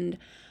much. And,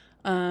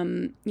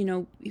 You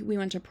know, we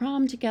went to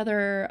prom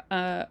together,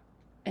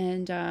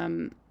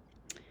 and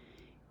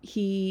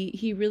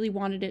he really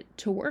wanted it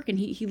to work, and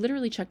he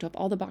literally checked off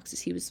all the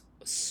boxes. He was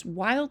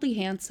wildly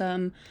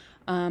handsome,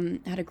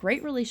 had a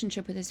great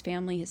relationship with his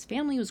family. His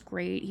family was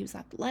great. He was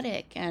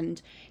athletic,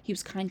 and he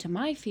was kind to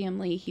my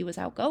family. He was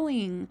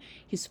outgoing.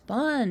 He was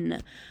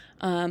fun.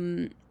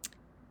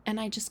 And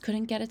I just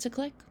couldn't get it to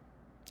click.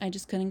 I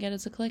just couldn't get it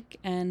to click.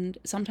 And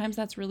sometimes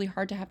that's really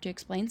hard to have to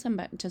explain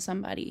to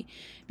somebody,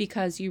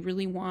 because you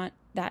really want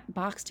that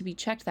box to be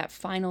checked, that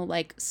final,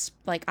 like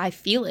I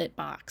feel it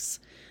box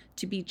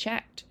to be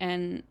checked.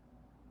 And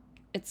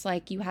it's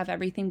like you have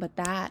everything but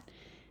that,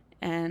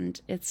 and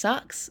it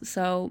sucks.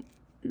 So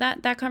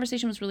that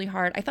conversation was really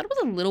hard. I thought it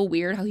was a little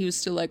weird how he was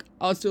still like,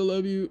 I still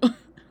love you. I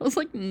was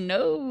like,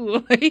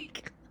 no,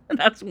 like,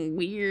 that's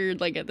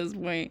weird. Like, at this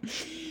point,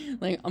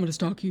 like, I'm gonna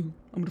stalk you.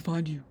 I'm gonna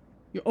find you.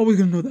 You're always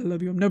gonna know that I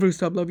love you. I'm never gonna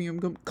stop loving you. I'm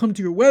gonna come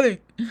to your wedding.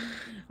 I'm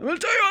gonna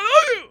tell you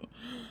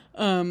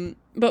I love you.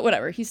 But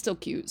whatever. He's still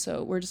cute,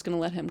 so we're just gonna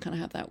let him kind of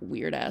have that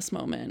weird ass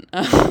moment.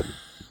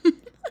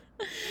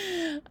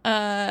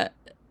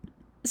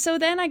 So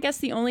then I guess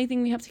the only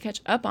thing we have to catch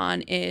up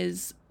on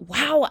is,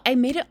 wow, I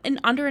made it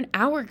in under an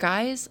hour,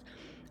 guys.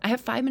 I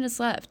have 5 minutes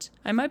left.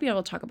 I might be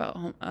able to talk about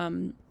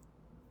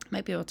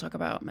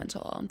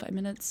mental law in 5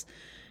 minutes,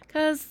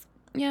 because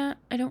yeah,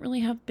 I don't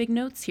really have big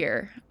notes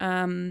here.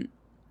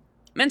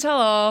 Mental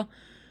law.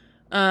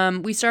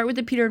 We start with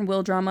the Peter and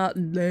Will drama.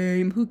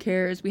 Lame. Who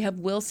cares? We have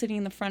Will sitting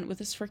in the front with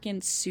his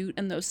freaking suit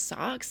and those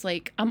socks.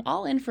 Like, I'm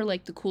all in for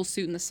like the cool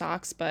suit and the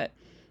socks, but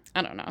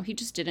I don't know. He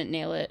just didn't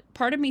nail it.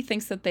 Part of me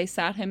thinks that they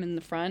sat him in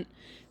the front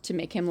to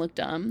make him look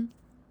dumb.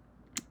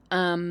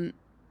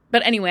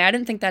 But anyway, I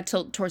didn't think that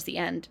till towards the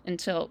end,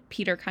 until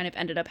Peter kind of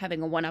ended up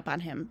having a one-up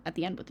on him at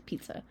the end with the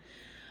pizza.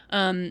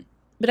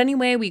 But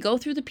anyway, we go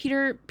through the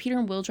Peter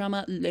and Will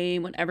drama.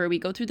 Lame, whatever. We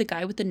go through the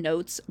guy with the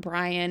notes,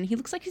 Brian. He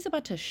looks like he's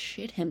about to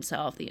shit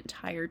himself the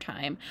entire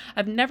time.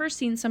 I've never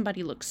seen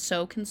somebody look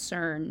so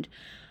concerned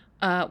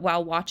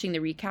while watching the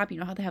recap. You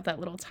know how they have that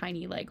little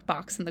tiny like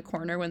box in the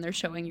corner when they're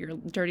showing your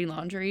dirty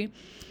laundry?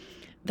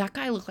 That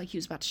guy looked like he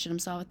was about to shit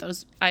himself. I thought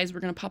his eyes were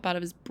going to pop out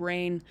of his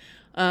brain.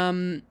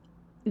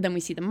 Then we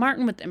see the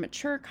Martin with the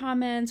immature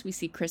comments. We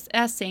see Chris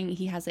S. saying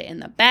he has it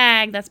in the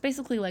bag. That's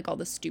basically like all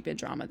the stupid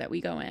drama that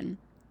we go in.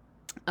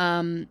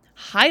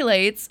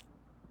 Highlights,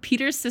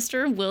 Peter's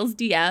sister Will's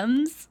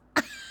DMs.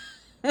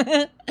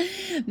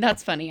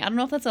 That's funny. I don't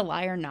know if that's a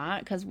lie or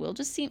not, because Will's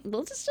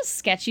just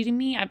sketchy to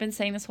me. I've been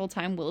saying this whole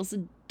time Will's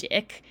a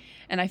dick,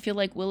 and I feel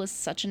like Will is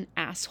such an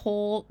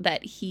asshole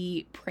that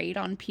he preyed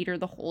on Peter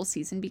the whole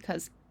season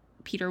because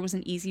Peter was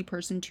an easy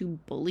person to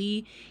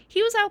bully.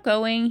 He was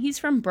outgoing. He's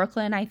from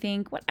Brooklyn, I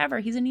think. Whatever.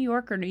 He's a New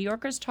Yorker. New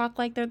Yorkers talk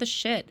like they're the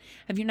shit.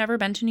 Have you never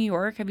been to New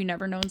York? Have you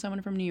never known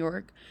someone from New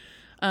York?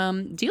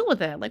 Deal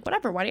with it. Like,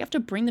 whatever. Why do you have to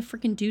bring the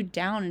freaking dude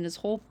down in his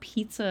whole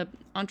pizza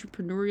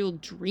entrepreneurial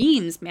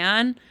dreams,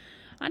 man?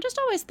 I just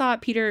always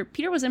thought Peter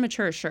was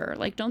immature, sure.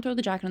 Like, don't throw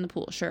the jacket in the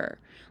pool, sure.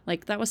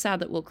 Like, that was sad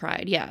that Will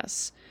cried,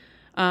 yes.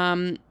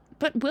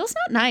 But Will's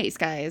not nice,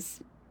 guys.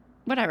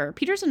 Whatever.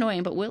 Peter's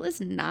annoying, but Will is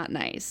not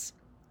nice.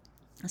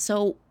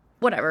 So,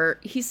 whatever.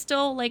 He's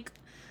still, like,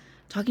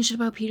 talking shit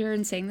about Peter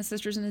and saying the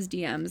sisters in his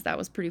DMs. That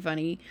was pretty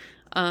funny.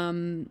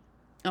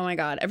 Oh my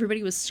God.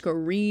 Everybody was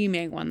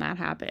screaming when that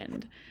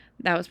happened.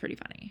 That was pretty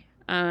funny.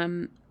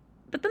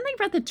 But then they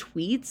read the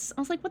tweets.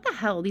 I was like, what the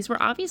hell? These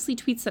were obviously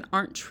tweets that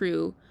aren't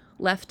true,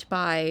 left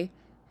by,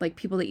 like,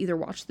 people that either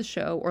watched the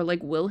show or,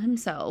 like, Will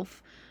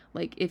himself.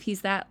 Like, if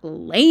he's that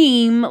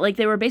lame, like,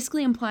 they were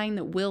basically implying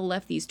that Will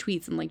left these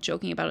tweets and, like,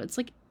 joking about it. It's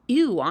like,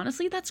 ew,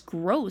 honestly, that's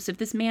gross. If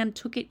this man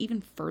took it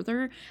even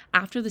further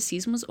after the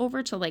season was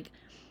over to, like,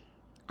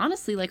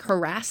 honestly, like,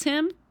 harass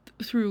him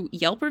through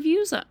Yelp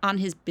reviews on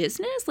his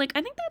business, like,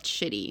 I think that's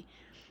shitty.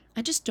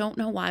 I just don't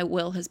know why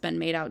Will has been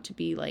made out to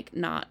be, like,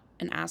 not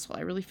an asshole.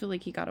 I really feel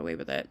like he got away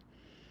with it.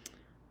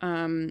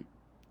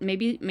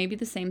 Maybe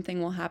the same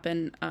thing will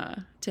happen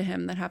to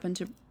him that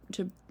happened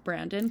to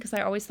Brandon, because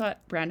I always thought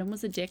Brandon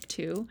was a dick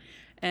too,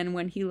 and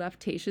when he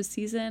left Tayshia's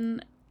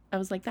season, I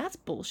was like, that's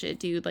bullshit,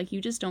 dude. Like,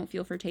 you just don't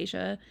feel for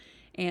Tayshia,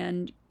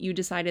 and you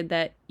decided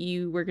that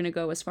you were gonna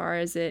go as far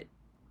as it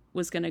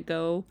was gonna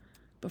go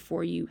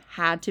before you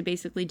had to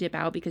basically dip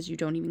out because you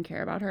don't even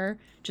care about her,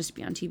 just to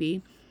be on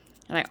TV.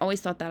 And I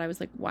always thought that. I was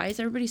like, why is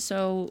everybody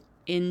so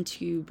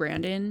into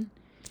Brandon?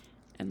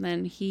 And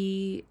then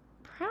he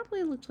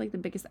probably looked like the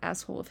biggest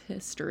asshole of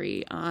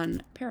history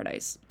on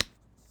Paradise.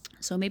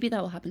 So maybe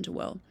that will happen to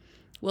Will.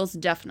 Will's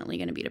definitely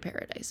going to be to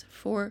Paradise,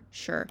 for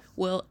sure.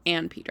 Will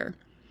and Peter.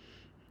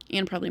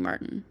 And probably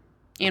Martin.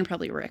 And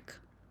probably Rick.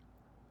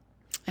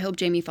 I hope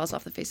Jamie falls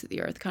off the face of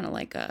the earth, kind of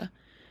like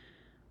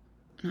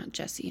not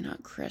Jesse,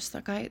 not Chris.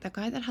 That guy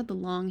that had the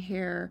long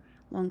hair,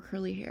 long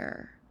curly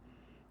hair,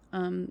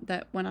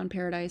 that went on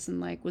Paradise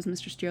and, like, was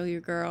Mr. Steal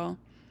Your Girl.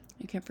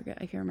 I can't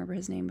remember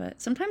his name,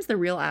 but sometimes the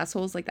real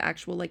assholes, like the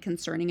actual, like,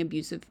 concerning,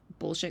 abusive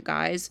bullshit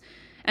guys,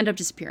 end up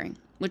disappearing.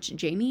 which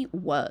Jamie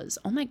was.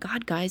 Oh my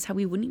God, guys, how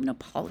he wouldn't even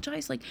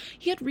apologize. Like,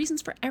 he had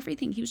reasons for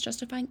everything. He was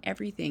justifying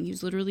everything. He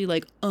was literally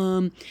like,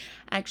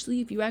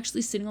 actually, if you were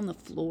actually sitting on the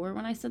floor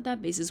when I said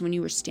that, basis when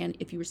you were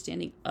if you were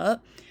standing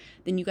up,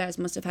 then you guys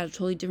must have had a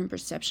totally different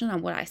perception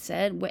on what I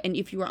said. And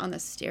if you were on the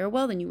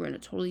stairwell, then you were in a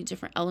totally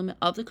different element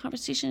of the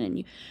conversation.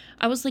 And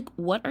I was like,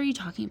 what are you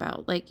talking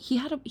about? Like, he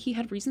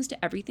had reasons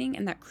to everything.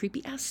 And that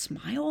creepy ass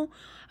smile,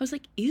 I was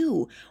like,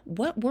 ew,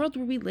 what world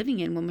were we living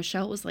in when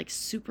Michelle was like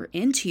super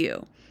into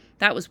you?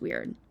 That was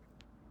weird.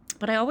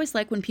 But I always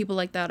like when people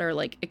like that are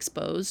like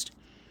exposed,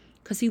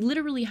 because he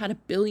literally had a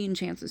billion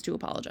chances to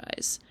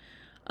apologize.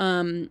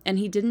 And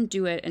he didn't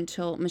do it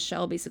until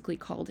Michelle basically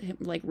called him,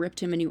 like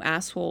ripped him a new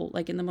asshole,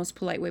 like in the most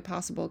polite way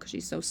possible, because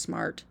she's so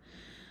smart.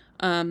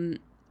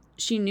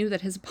 She knew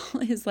that his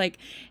like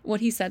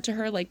what he said to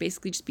her, like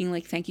basically just being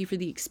like, thank you for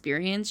the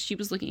experience. She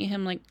was looking at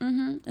him like,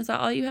 is that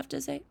all you have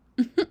to say?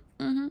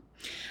 And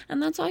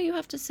that's all you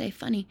have to say?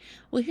 Funny.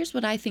 Well, here's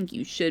what I think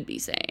you should be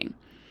saying.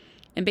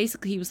 And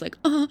basically he was like,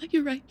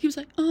 you're right. He was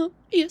like,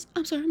 yes,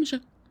 I'm sorry, Michelle.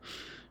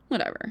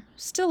 Whatever.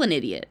 Still an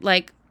idiot.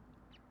 Like,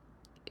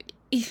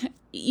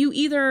 you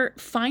either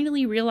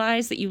finally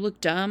realize that you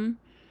look dumb,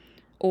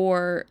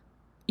 or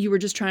you were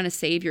just trying to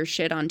save your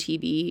shit on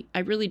TV. I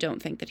really don't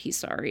think that he's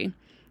sorry.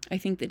 I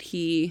think that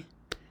he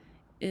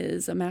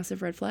is a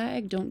massive red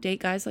flag. Don't date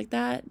guys like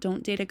that.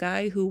 Don't date a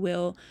guy who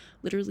will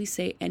literally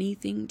say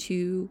anything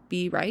to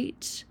be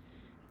right.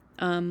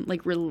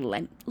 Like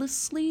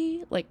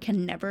relentlessly, like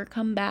can never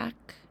come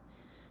back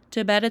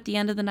to bed at the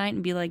end of the night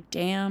and be like,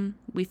 damn,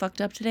 we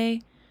fucked up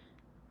today.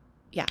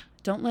 Yeah,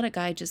 don't let a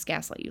guy just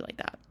gaslight you like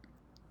that.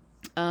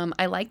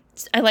 I like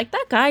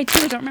that guy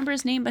too. I don't remember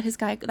his name, but that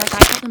guy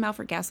called him out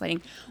for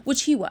gaslighting,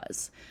 which he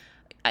was.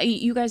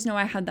 You guys know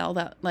I had all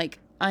that, like,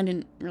 I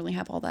didn't really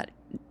have all that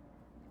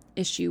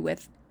issue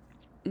with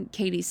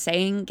Katie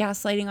saying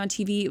gaslighting on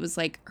TV. It was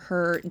like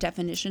her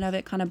definition of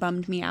it kind of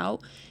bummed me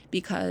out,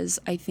 because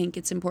I think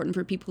it's important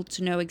for people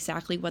to know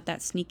exactly what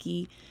that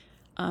sneaky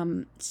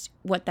thing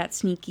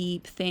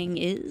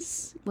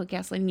is, what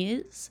gaslighting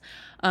is.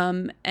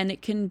 And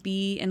it can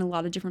be in a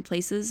lot of different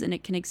places, and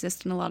it can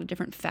exist in a lot of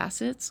different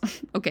facets.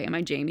 Okay, am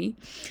I Jamie?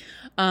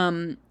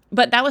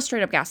 But that was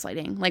straight up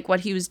gaslighting, like what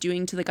he was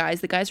doing to the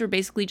guys. The guys were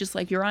basically just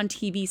like, you're on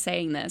TV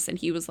saying this. And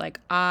he was like,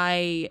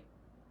 I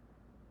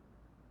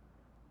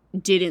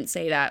didn't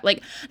say that.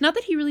 Like, not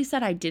that he really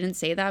said I didn't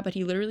say that, but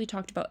he literally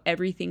talked about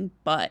everything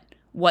but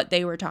what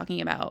they were talking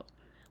about.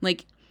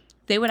 Like,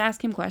 they would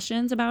ask him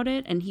questions about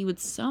it, and he would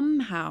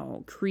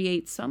somehow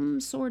create some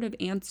sort of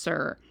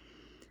answer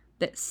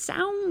that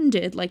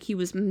sounded like he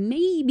was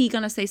maybe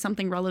going to say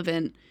something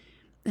relevant,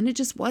 and it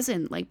just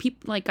wasn't. Like,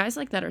 people, like guys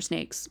like that are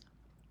snakes.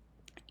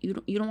 You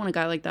don't want a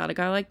guy like that. A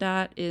guy like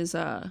that is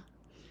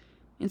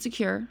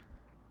insecure,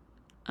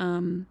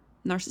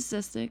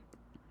 narcissistic,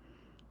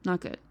 not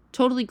good.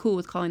 Totally cool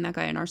with calling that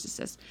guy a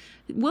narcissist.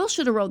 Will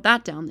should have wrote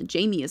that down, that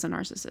Jamie is a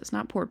narcissist,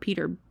 not poor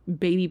Peter,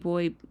 baby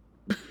boy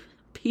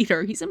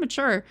Peter. He's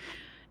immature,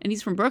 and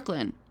he's from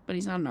Brooklyn, but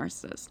he's not a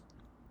narcissist.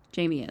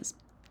 Jamie is.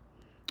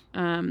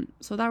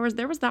 So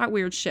there was that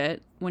weird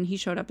shit when he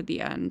showed up at the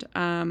end.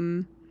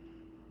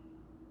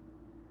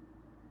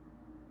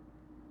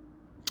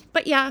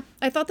 But yeah,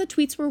 I thought the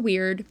tweets were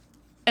weird.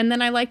 And then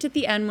I liked at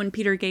the end when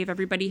Peter gave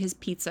everybody his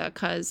pizza,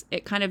 because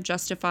it kind of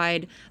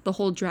justified the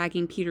whole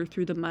dragging Peter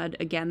through the mud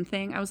again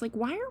thing. I was like,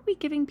 why are we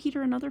giving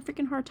Peter another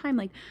freaking hard time?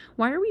 Like,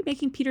 why are we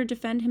making Peter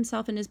defend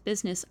himself and his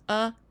business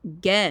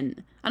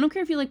again? I don't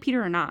care if you like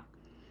Peter or not.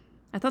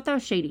 I thought that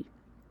was shady.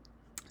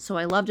 So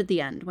I loved at the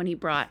end when he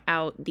brought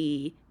out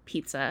the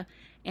pizza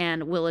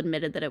and Will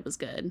admitted that it was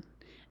good.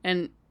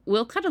 And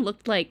Will kind of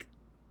looked like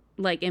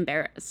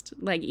embarrassed,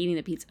 like eating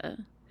the pizza.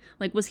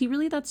 Like, was he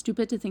really that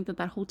stupid to think that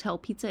that hotel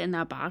pizza in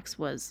that box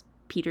was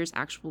Peter's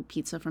actual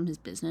pizza from his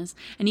business?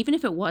 And even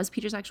if it was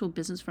Peter's actual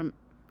pizza from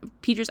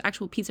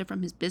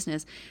his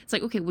business, it's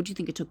like, okay, what do you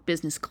think? It took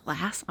business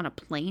class on a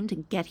plane to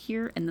get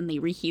here, and then they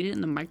reheat it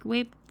in the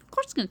microwave? Of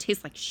course it's going to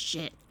taste like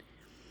shit.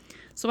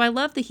 So I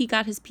love that he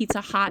got his pizza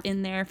hot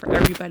in there for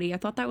everybody. I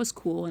thought that was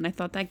cool, and I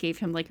thought that gave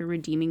him like a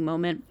redeeming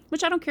moment,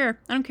 which I don't care.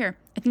 I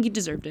think he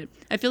deserved it.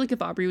 I feel like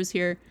if Aubrey was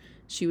here,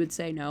 she would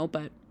say no,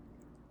 but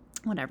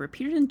whatever.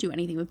 Peter didn't do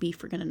anything but be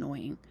freaking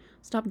annoying.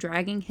 Stop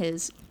dragging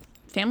his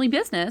family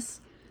business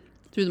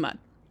through the mud.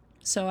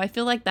 So I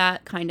feel like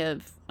that kind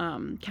of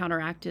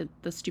counteracted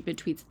the stupid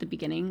tweets at the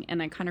beginning,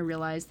 and I kind of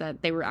realized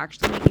that they were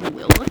actually making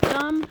Will look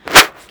dumb.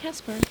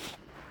 Casper,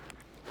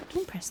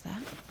 don't press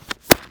that.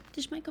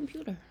 This is my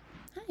computer.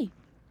 Hi,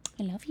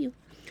 I love you.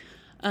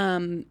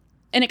 And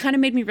it kind of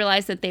made me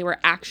realize that they were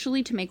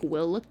actually to make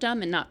Will look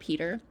dumb and not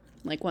Peter.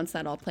 Like, once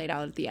that all played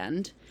out at the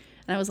end.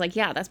 And I was like,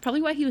 yeah, that's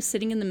probably why he was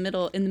sitting in the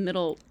middle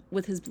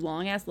with his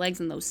long ass legs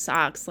and those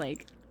socks,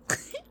 like,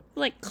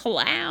 like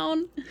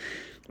clown.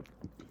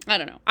 I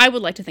don't know. I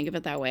would like to think of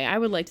it that way. I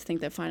would like to think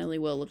that finally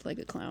Will looked like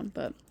a clown,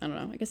 but I don't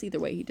know. I guess either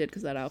way he did,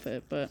 because that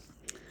outfit. But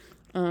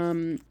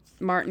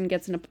Martin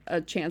gets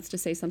a chance to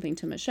say something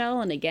to Michelle,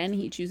 and again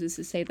he chooses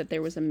to say that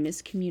there was a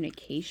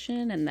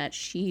miscommunication and that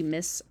she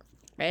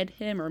misread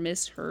him or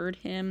misheard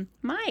him.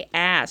 My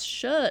ass,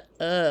 shut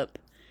up.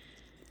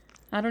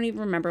 I don't even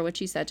remember what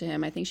she said to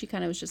him. I think she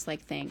kind of was just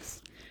like,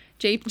 thanks.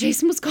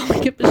 Jason was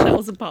calling it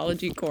Michelle's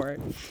apology court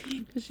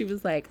because she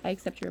was like, I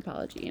accept your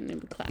apology, and it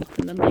would clap.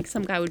 And then like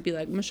some guy would be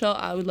like, Michelle,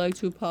 I would like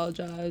to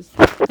apologize.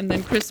 And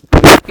then Chris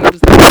Murphy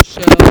was like,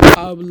 Michelle,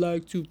 I would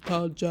like to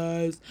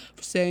apologize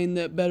for saying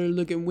that better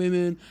looking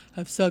women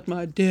have sucked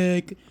my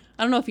dick.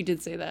 I don't know if he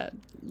did say that,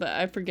 but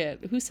I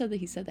forget. Who said that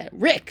he said that?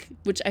 Rick,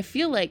 which I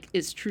feel like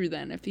is true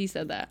then if he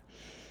said that.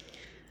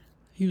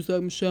 He was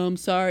like, Michelle, I'm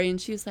sorry. And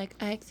she was like,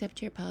 I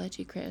accept your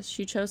apology, Chris.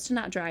 She chose to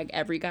not drag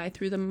every guy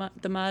through the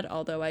mud,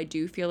 although I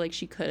do feel like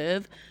she could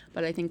have.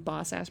 But I think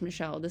boss ass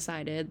Michelle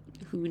decided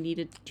who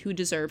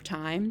deserved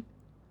time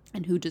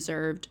and who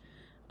deserved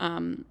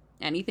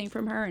anything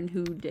from her and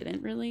who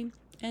didn't really.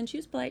 And she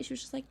was polite. She was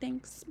just like,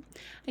 thanks.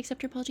 I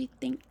accept your apology.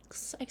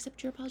 Thanks. I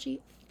accept your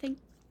apology.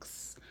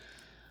 Thanks.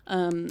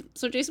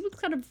 So Jason was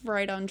kind of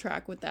right on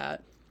track with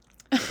that.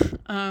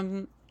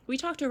 We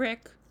talked to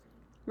Rick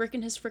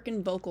and his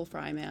freaking vocal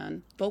fry,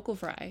 man. Vocal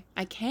fry.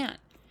 I can't.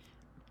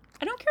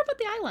 I don't care about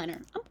the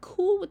eyeliner. I'm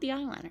cool with the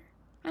eyeliner.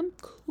 I'm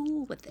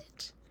cool with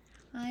it.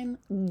 I'm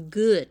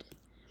good.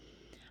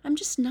 I'm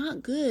just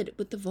not good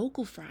with the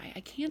vocal fry. I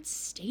can't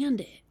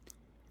stand it.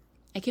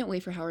 I can't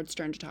wait for Howard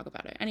Stern to talk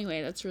about it.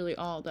 Anyway, that's really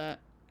all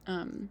that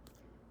I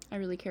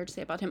really care to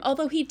say about him.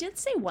 Although he did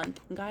say one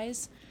thing,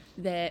 guys,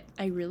 that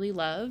I really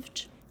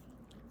loved.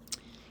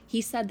 He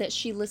said that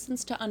she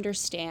listens to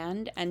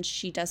understand and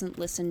she doesn't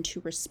listen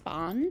to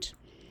respond.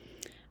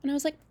 And I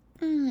was like,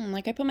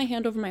 like I put my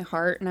hand over my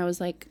heart and I was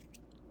like,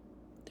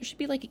 there should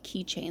be like a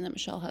keychain that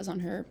Michelle has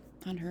on her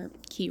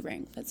key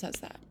ring that says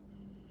that.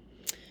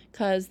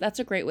 Because that's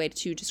a great way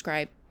to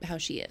describe how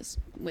she is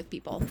with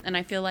people. And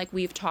I feel like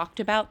we've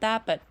talked about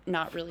that, but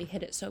not really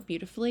hit it so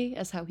beautifully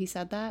as how he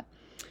said that.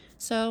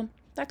 So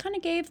that kind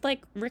of gave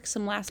like Rick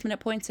some last minute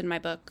points in my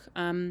book.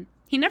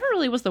 He never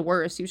really was the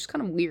worst. He was just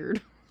kind of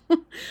weird.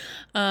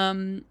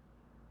 And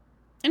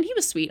he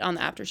was sweet on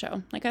the after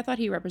show. Like, I thought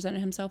he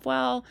represented himself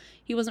well.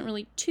 He wasn't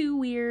really too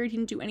weird. He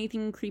didn't do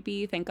anything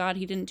creepy. Thank God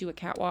he didn't do a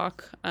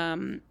catwalk.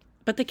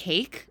 But the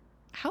cake,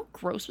 how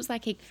gross was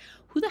that cake?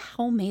 Who the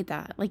hell made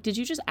that? Like, did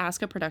you just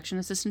ask a production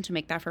assistant to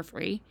make that for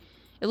free?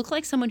 It looked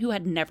like someone who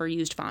had never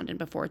used fondant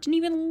before. It didn't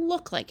even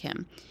look like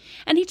him.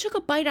 And he took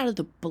a bite out of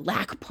the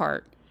black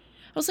part.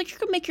 I was like, you're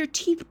gonna make your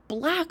teeth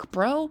black,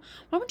 bro.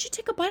 Why wouldn't you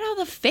take a bite out of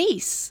the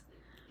face?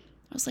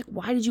 I was like,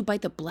 why did you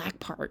bite the black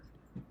part?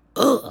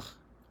 Ugh.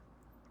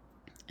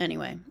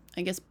 Anyway,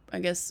 I guess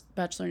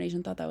Bachelor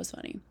Nation thought that was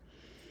funny.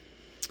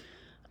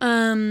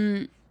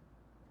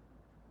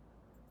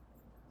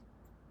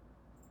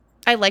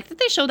 I like that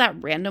they show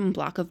that random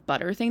block of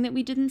butter thing that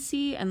we didn't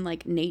see, and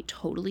like Nate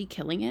totally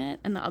killing it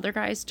and the other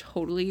guys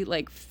totally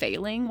like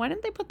failing. Why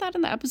didn't they put that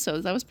in the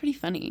episodes? That was pretty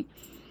funny.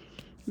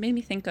 It made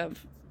me think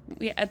of,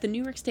 at the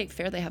New York State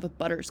Fair, they have a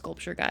butter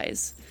sculpture,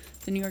 guys.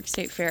 The New York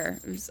State Fair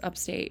is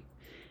upstate.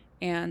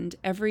 And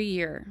every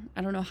year,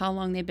 I don't know how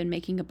long they've been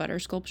making a butter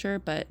sculpture,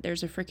 but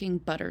there's a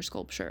freaking butter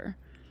sculpture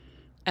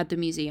at the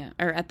museum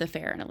or at the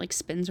fair, and it like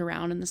spins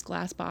around in this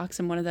glass box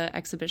in one of the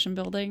exhibition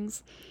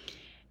buildings.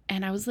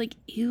 And I was like,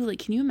 ew, like,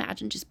 can you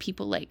imagine just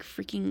people like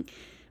freaking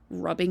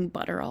rubbing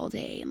butter all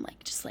day and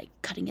like just like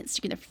cutting it,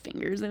 sticking their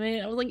fingers in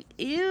it? I was like,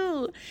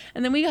 ew.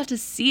 And then we got to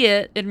see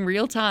it in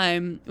real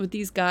time with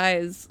these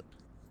guys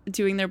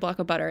doing their block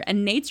of butter.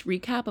 And Nate's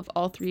recap of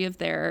all three of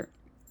their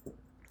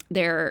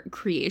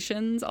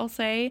creations, I'll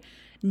say,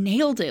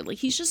 nailed it. Like,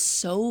 he's just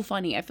so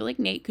funny. I feel like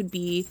Nate could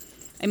be,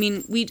 I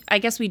mean, I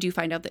guess we do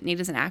find out that Nate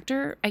is an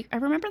actor. I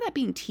remember that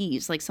being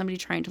teased, like somebody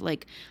trying to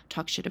like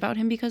talk shit about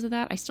him because of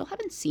that. I still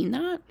haven't seen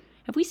that.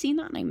 Have we seen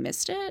that and I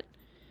missed it?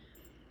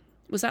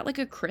 Was that like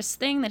a Chris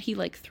thing that he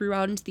like threw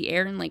out into the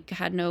air and like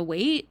had no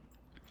weight?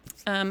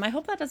 I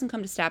hope that doesn't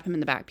come to stab him in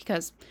the back,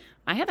 because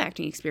I have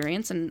acting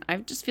experience and I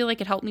just feel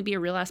like it helped me be a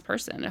real ass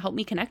person. It helped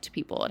me connect to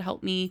people. It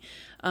helped me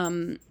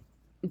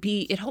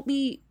it helped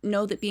me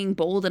know that being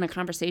bold in a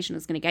conversation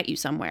is going to get you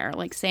somewhere.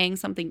 Like, saying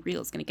something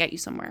real is going to get you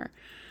somewhere.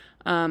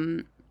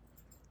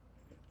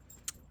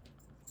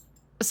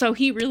 So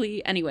he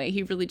really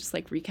just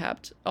like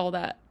recapped all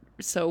that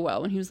so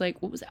well. And he was like,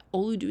 what was that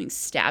Olu doing?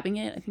 Stabbing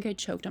it? I think I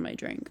choked on my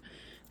drink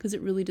because it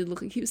really did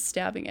look like he was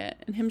stabbing it.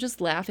 And him just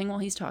laughing while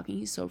he's talking.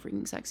 He's so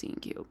freaking sexy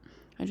and cute.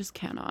 I just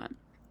cannot.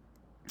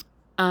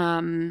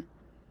 And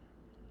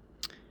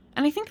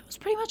I think that was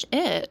pretty much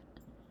it.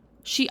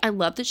 I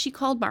love that she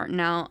called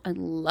Martin out. I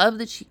love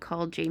that she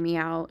called Jamie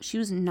out. She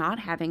was not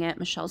having it.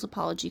 Michelle's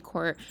apology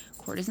court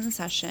is in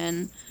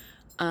session.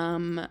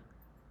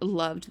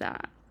 Loved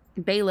that.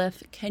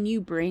 Bailiff, can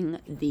you bring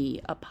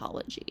the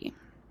apology?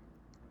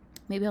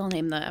 Maybe I'll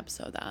name the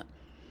episode that.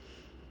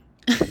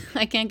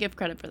 I can't give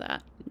credit for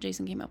that.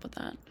 Jason came up with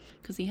that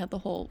because he had the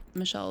whole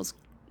Michelle's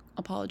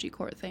apology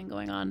court thing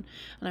going on.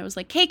 And I was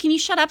like, hey, can you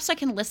shut up so I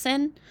can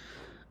listen?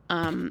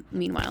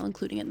 Meanwhile,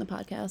 including it in the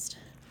podcast.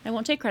 I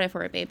won't take credit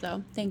for it, babe,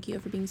 though. Thank you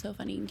for being so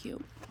funny and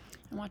cute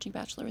and watching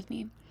Bachelor with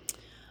me.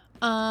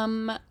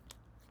 And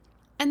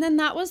And then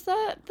that was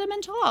the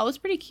mental all. It was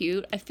pretty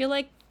cute. I feel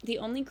like the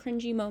only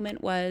cringy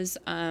moment was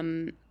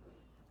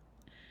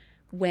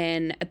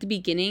when at the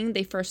beginning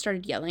they first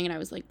started yelling, and I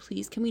was like,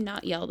 please, can we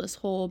not yell this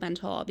whole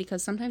mental all?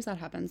 Because sometimes that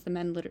happens. The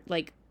men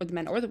or the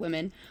men or the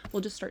women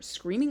will just start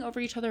screaming over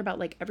each other about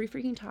like every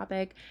freaking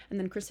topic, and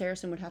then Chris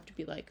Harrison would have to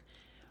be like,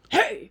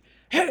 hey,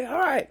 all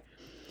right.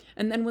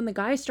 And then when the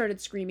guys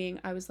started screaming,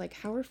 I was like,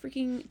 how are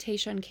freaking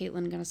Tayshia and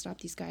Kaitlyn gonna stop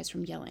these guys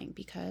from yelling?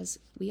 Because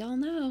we all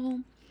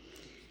know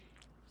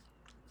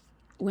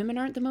women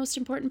aren't the most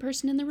important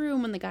person in the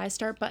room when the guys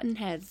start butting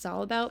heads. It's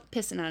all about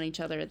pissing on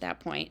each other at that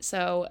point.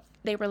 So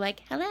they were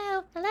like,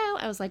 hello.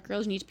 I was like,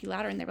 girls, you need to be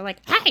louder. And they were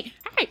like, hey.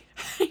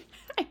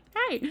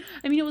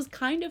 I mean, it was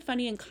kind of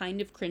funny and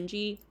kind of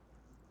cringy.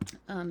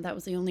 That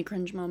was the only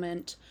cringe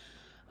moment.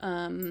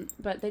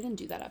 But they didn't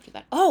do that after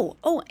that.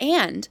 Oh,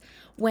 and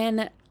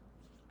when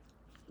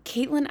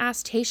Kaitlyn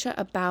asked Tayshia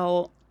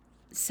about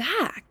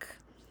Zach,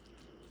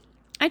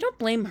 I don't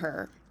blame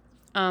her.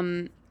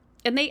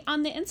 And they,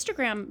 on the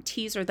Instagram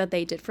teaser that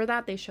they did for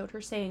that, they showed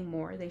her saying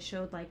more. They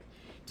showed like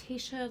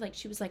Tayshia, like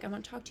she was like, I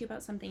want to talk to you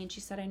about something. And she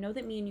said, I know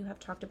that me and you have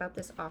talked about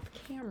this off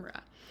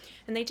camera.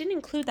 And they didn't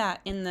include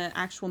that in the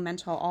actual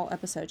mental all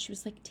episode. She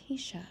was like,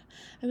 Tayshia,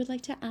 I would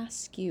like to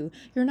ask you,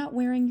 you're not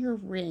wearing your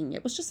ring.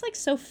 It was just like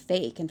so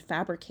fake and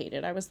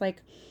fabricated. I was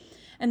like,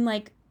 and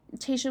like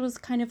Tayshia was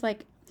kind of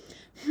like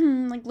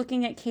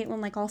looking at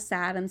Kaitlyn like all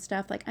sad and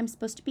stuff. Like, I'm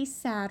supposed to be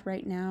sad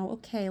right now.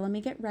 Okay, let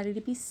me get ready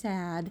to be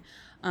sad.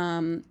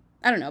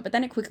 I don't know, but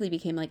then it quickly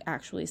became like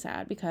actually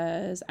sad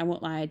because I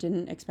won't lie, I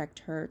didn't expect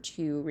her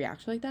to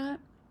react like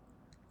that.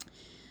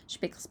 She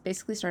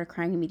basically started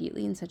crying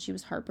immediately and said she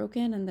was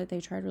heartbroken and that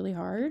they tried really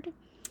hard.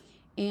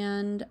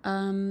 And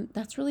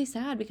that's really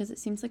sad because it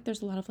seems like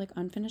there's a lot of like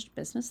unfinished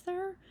business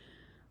there.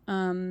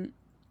 And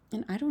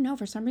I don't know,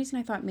 for some reason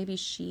I thought maybe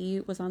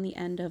she was on the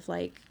end of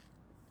like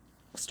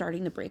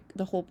starting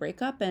the whole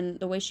breakup, and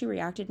the way she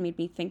reacted made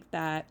me think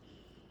that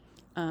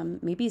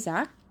maybe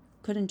Zach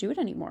couldn't do it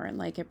anymore and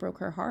like it broke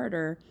her heart,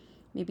 or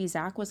maybe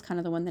Zach was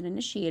kind of the one that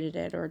initiated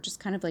it, or just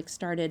kind of like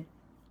started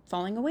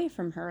falling away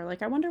from her.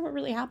 Like, I wonder what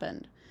really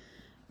happened.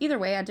 Either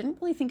way, I didn't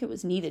really think it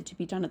was needed to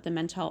be done at the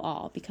men tell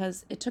all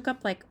because it took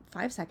up like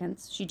 5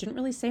 seconds. She didn't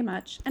really say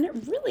much and it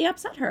really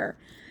upset her.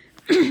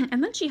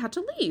 And then she had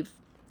to leave.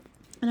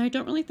 And I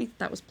don't really think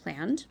that was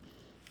planned.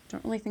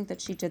 Don't really think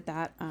that she did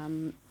that,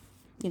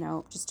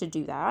 just to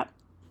do that.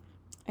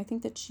 I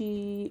think that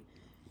she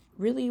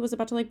really was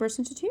about to like burst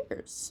into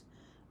tears.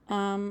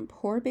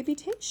 Poor baby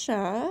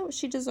Tayshia.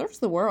 She deserves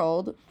the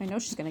world. I know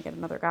she's gonna get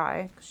another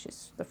guy because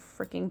she's the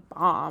freaking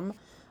bomb.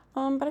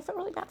 But I felt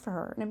really bad for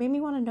her, and it made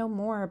me want to know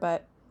more.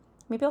 But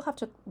maybe I'll have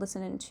to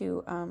listen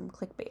into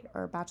Clickbait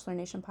or Bachelor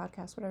Nation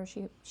podcast, whatever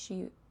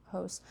she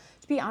hosts.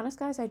 To be honest,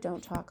 guys, I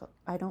don't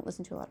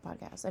listen to a lot of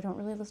podcasts. I don't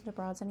really listen to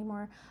broads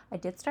anymore. I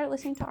did start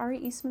listening to Ari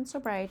Eastman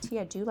Sobriety.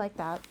 I do like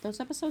that.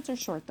 Those episodes are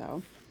short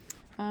though.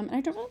 And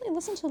I don't really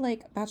listen to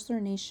like Bachelor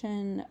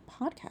Nation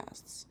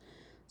podcasts.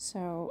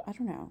 So I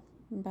don't know,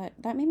 but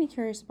that made me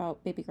curious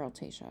about baby girl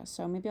Tayshia.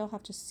 So maybe I'll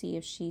have to see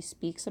if she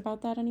speaks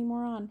about that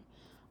anymore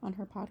on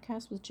her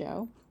podcast with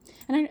Joe.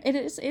 And it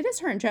is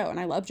her and Joe, and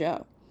I love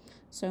Joe.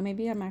 So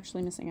maybe I'm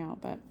actually missing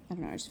out, but I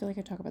don't know. I just feel like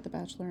I talk about The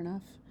Bachelor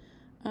enough.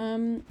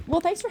 Well,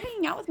 thanks for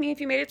hanging out with me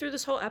if you made it through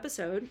this whole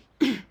episode.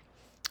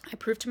 I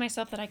proved to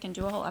myself that I can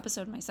do a whole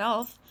episode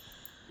myself.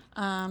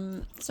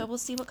 So we'll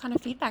see what kind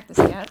of feedback this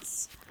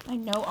gets. I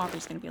know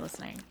Aubrey's going to be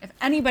listening. If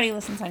anybody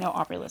listens, I know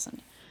Aubrey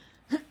listened.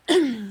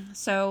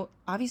 So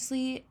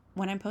obviously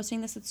when I'm posting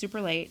this, it's super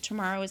late.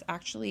 Tomorrow is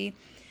actually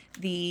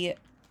the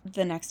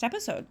next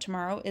episode.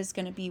 Tomorrow is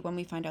going to be when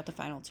we find out the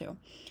final 2.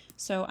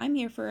 So I'm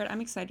here for it. I'm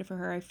excited for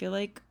her. I feel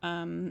like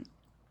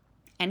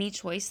any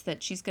choice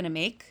that she's going to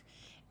make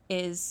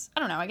is, I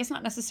don't know, I guess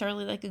not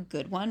necessarily like a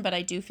good one, but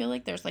I do feel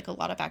like there's like a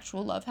lot of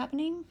actual love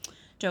happening.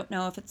 Don't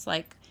know if it's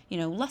like,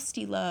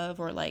 lusty love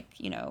or like,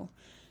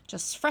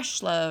 just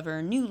fresh love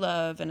or new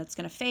love and it's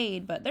going to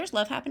fade, but there's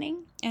love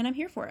happening and I'm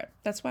here for it.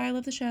 That's why I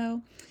love the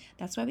show.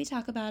 That's why we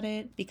talk about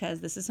it,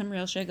 because this is some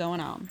real shit going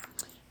on.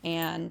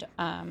 And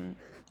I'm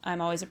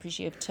always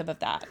appreciative of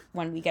that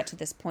when we get to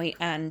this point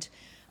and,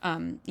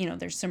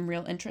 there's some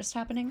real interest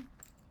happening.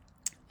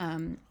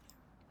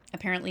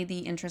 Apparently the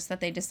interest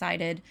that they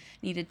decided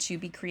needed to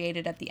be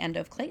created at the end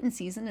of Clayton's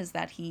season is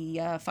that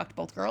he fucked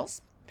both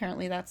girls.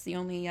 Apparently that's the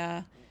only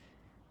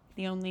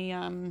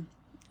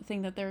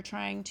thing that they're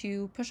trying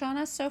to push on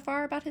us so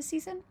far about his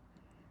season.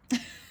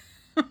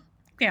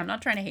 Okay, I'm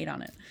not trying to hate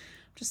on it.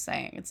 I'm just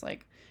saying, it's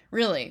like,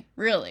 really,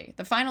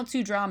 the final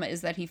 2 drama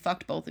is that he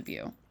fucked both of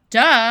you.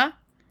 Duh!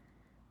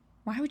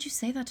 Why would you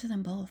say that to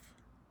them both?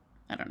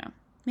 I don't know.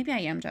 Maybe I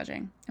am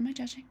judging. Am I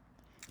judging?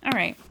 All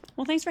right.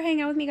 Well, thanks for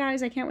hanging out with me,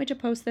 guys. I can't wait to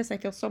post this. I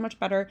feel so much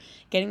better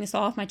getting this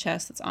all off my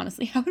chest. That's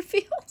honestly how it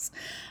feels.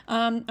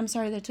 I'm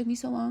sorry that it took me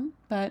so long,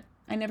 but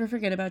I never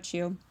forget about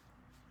you.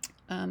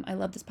 I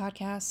love this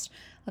podcast.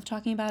 Love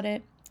talking about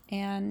it,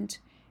 and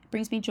it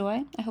brings me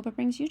joy. I hope it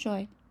brings you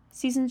joy.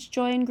 Season's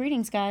joy and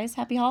greetings, guys.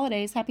 Happy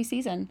holidays. Happy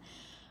season.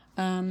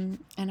 And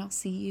I'll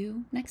see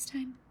you next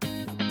time.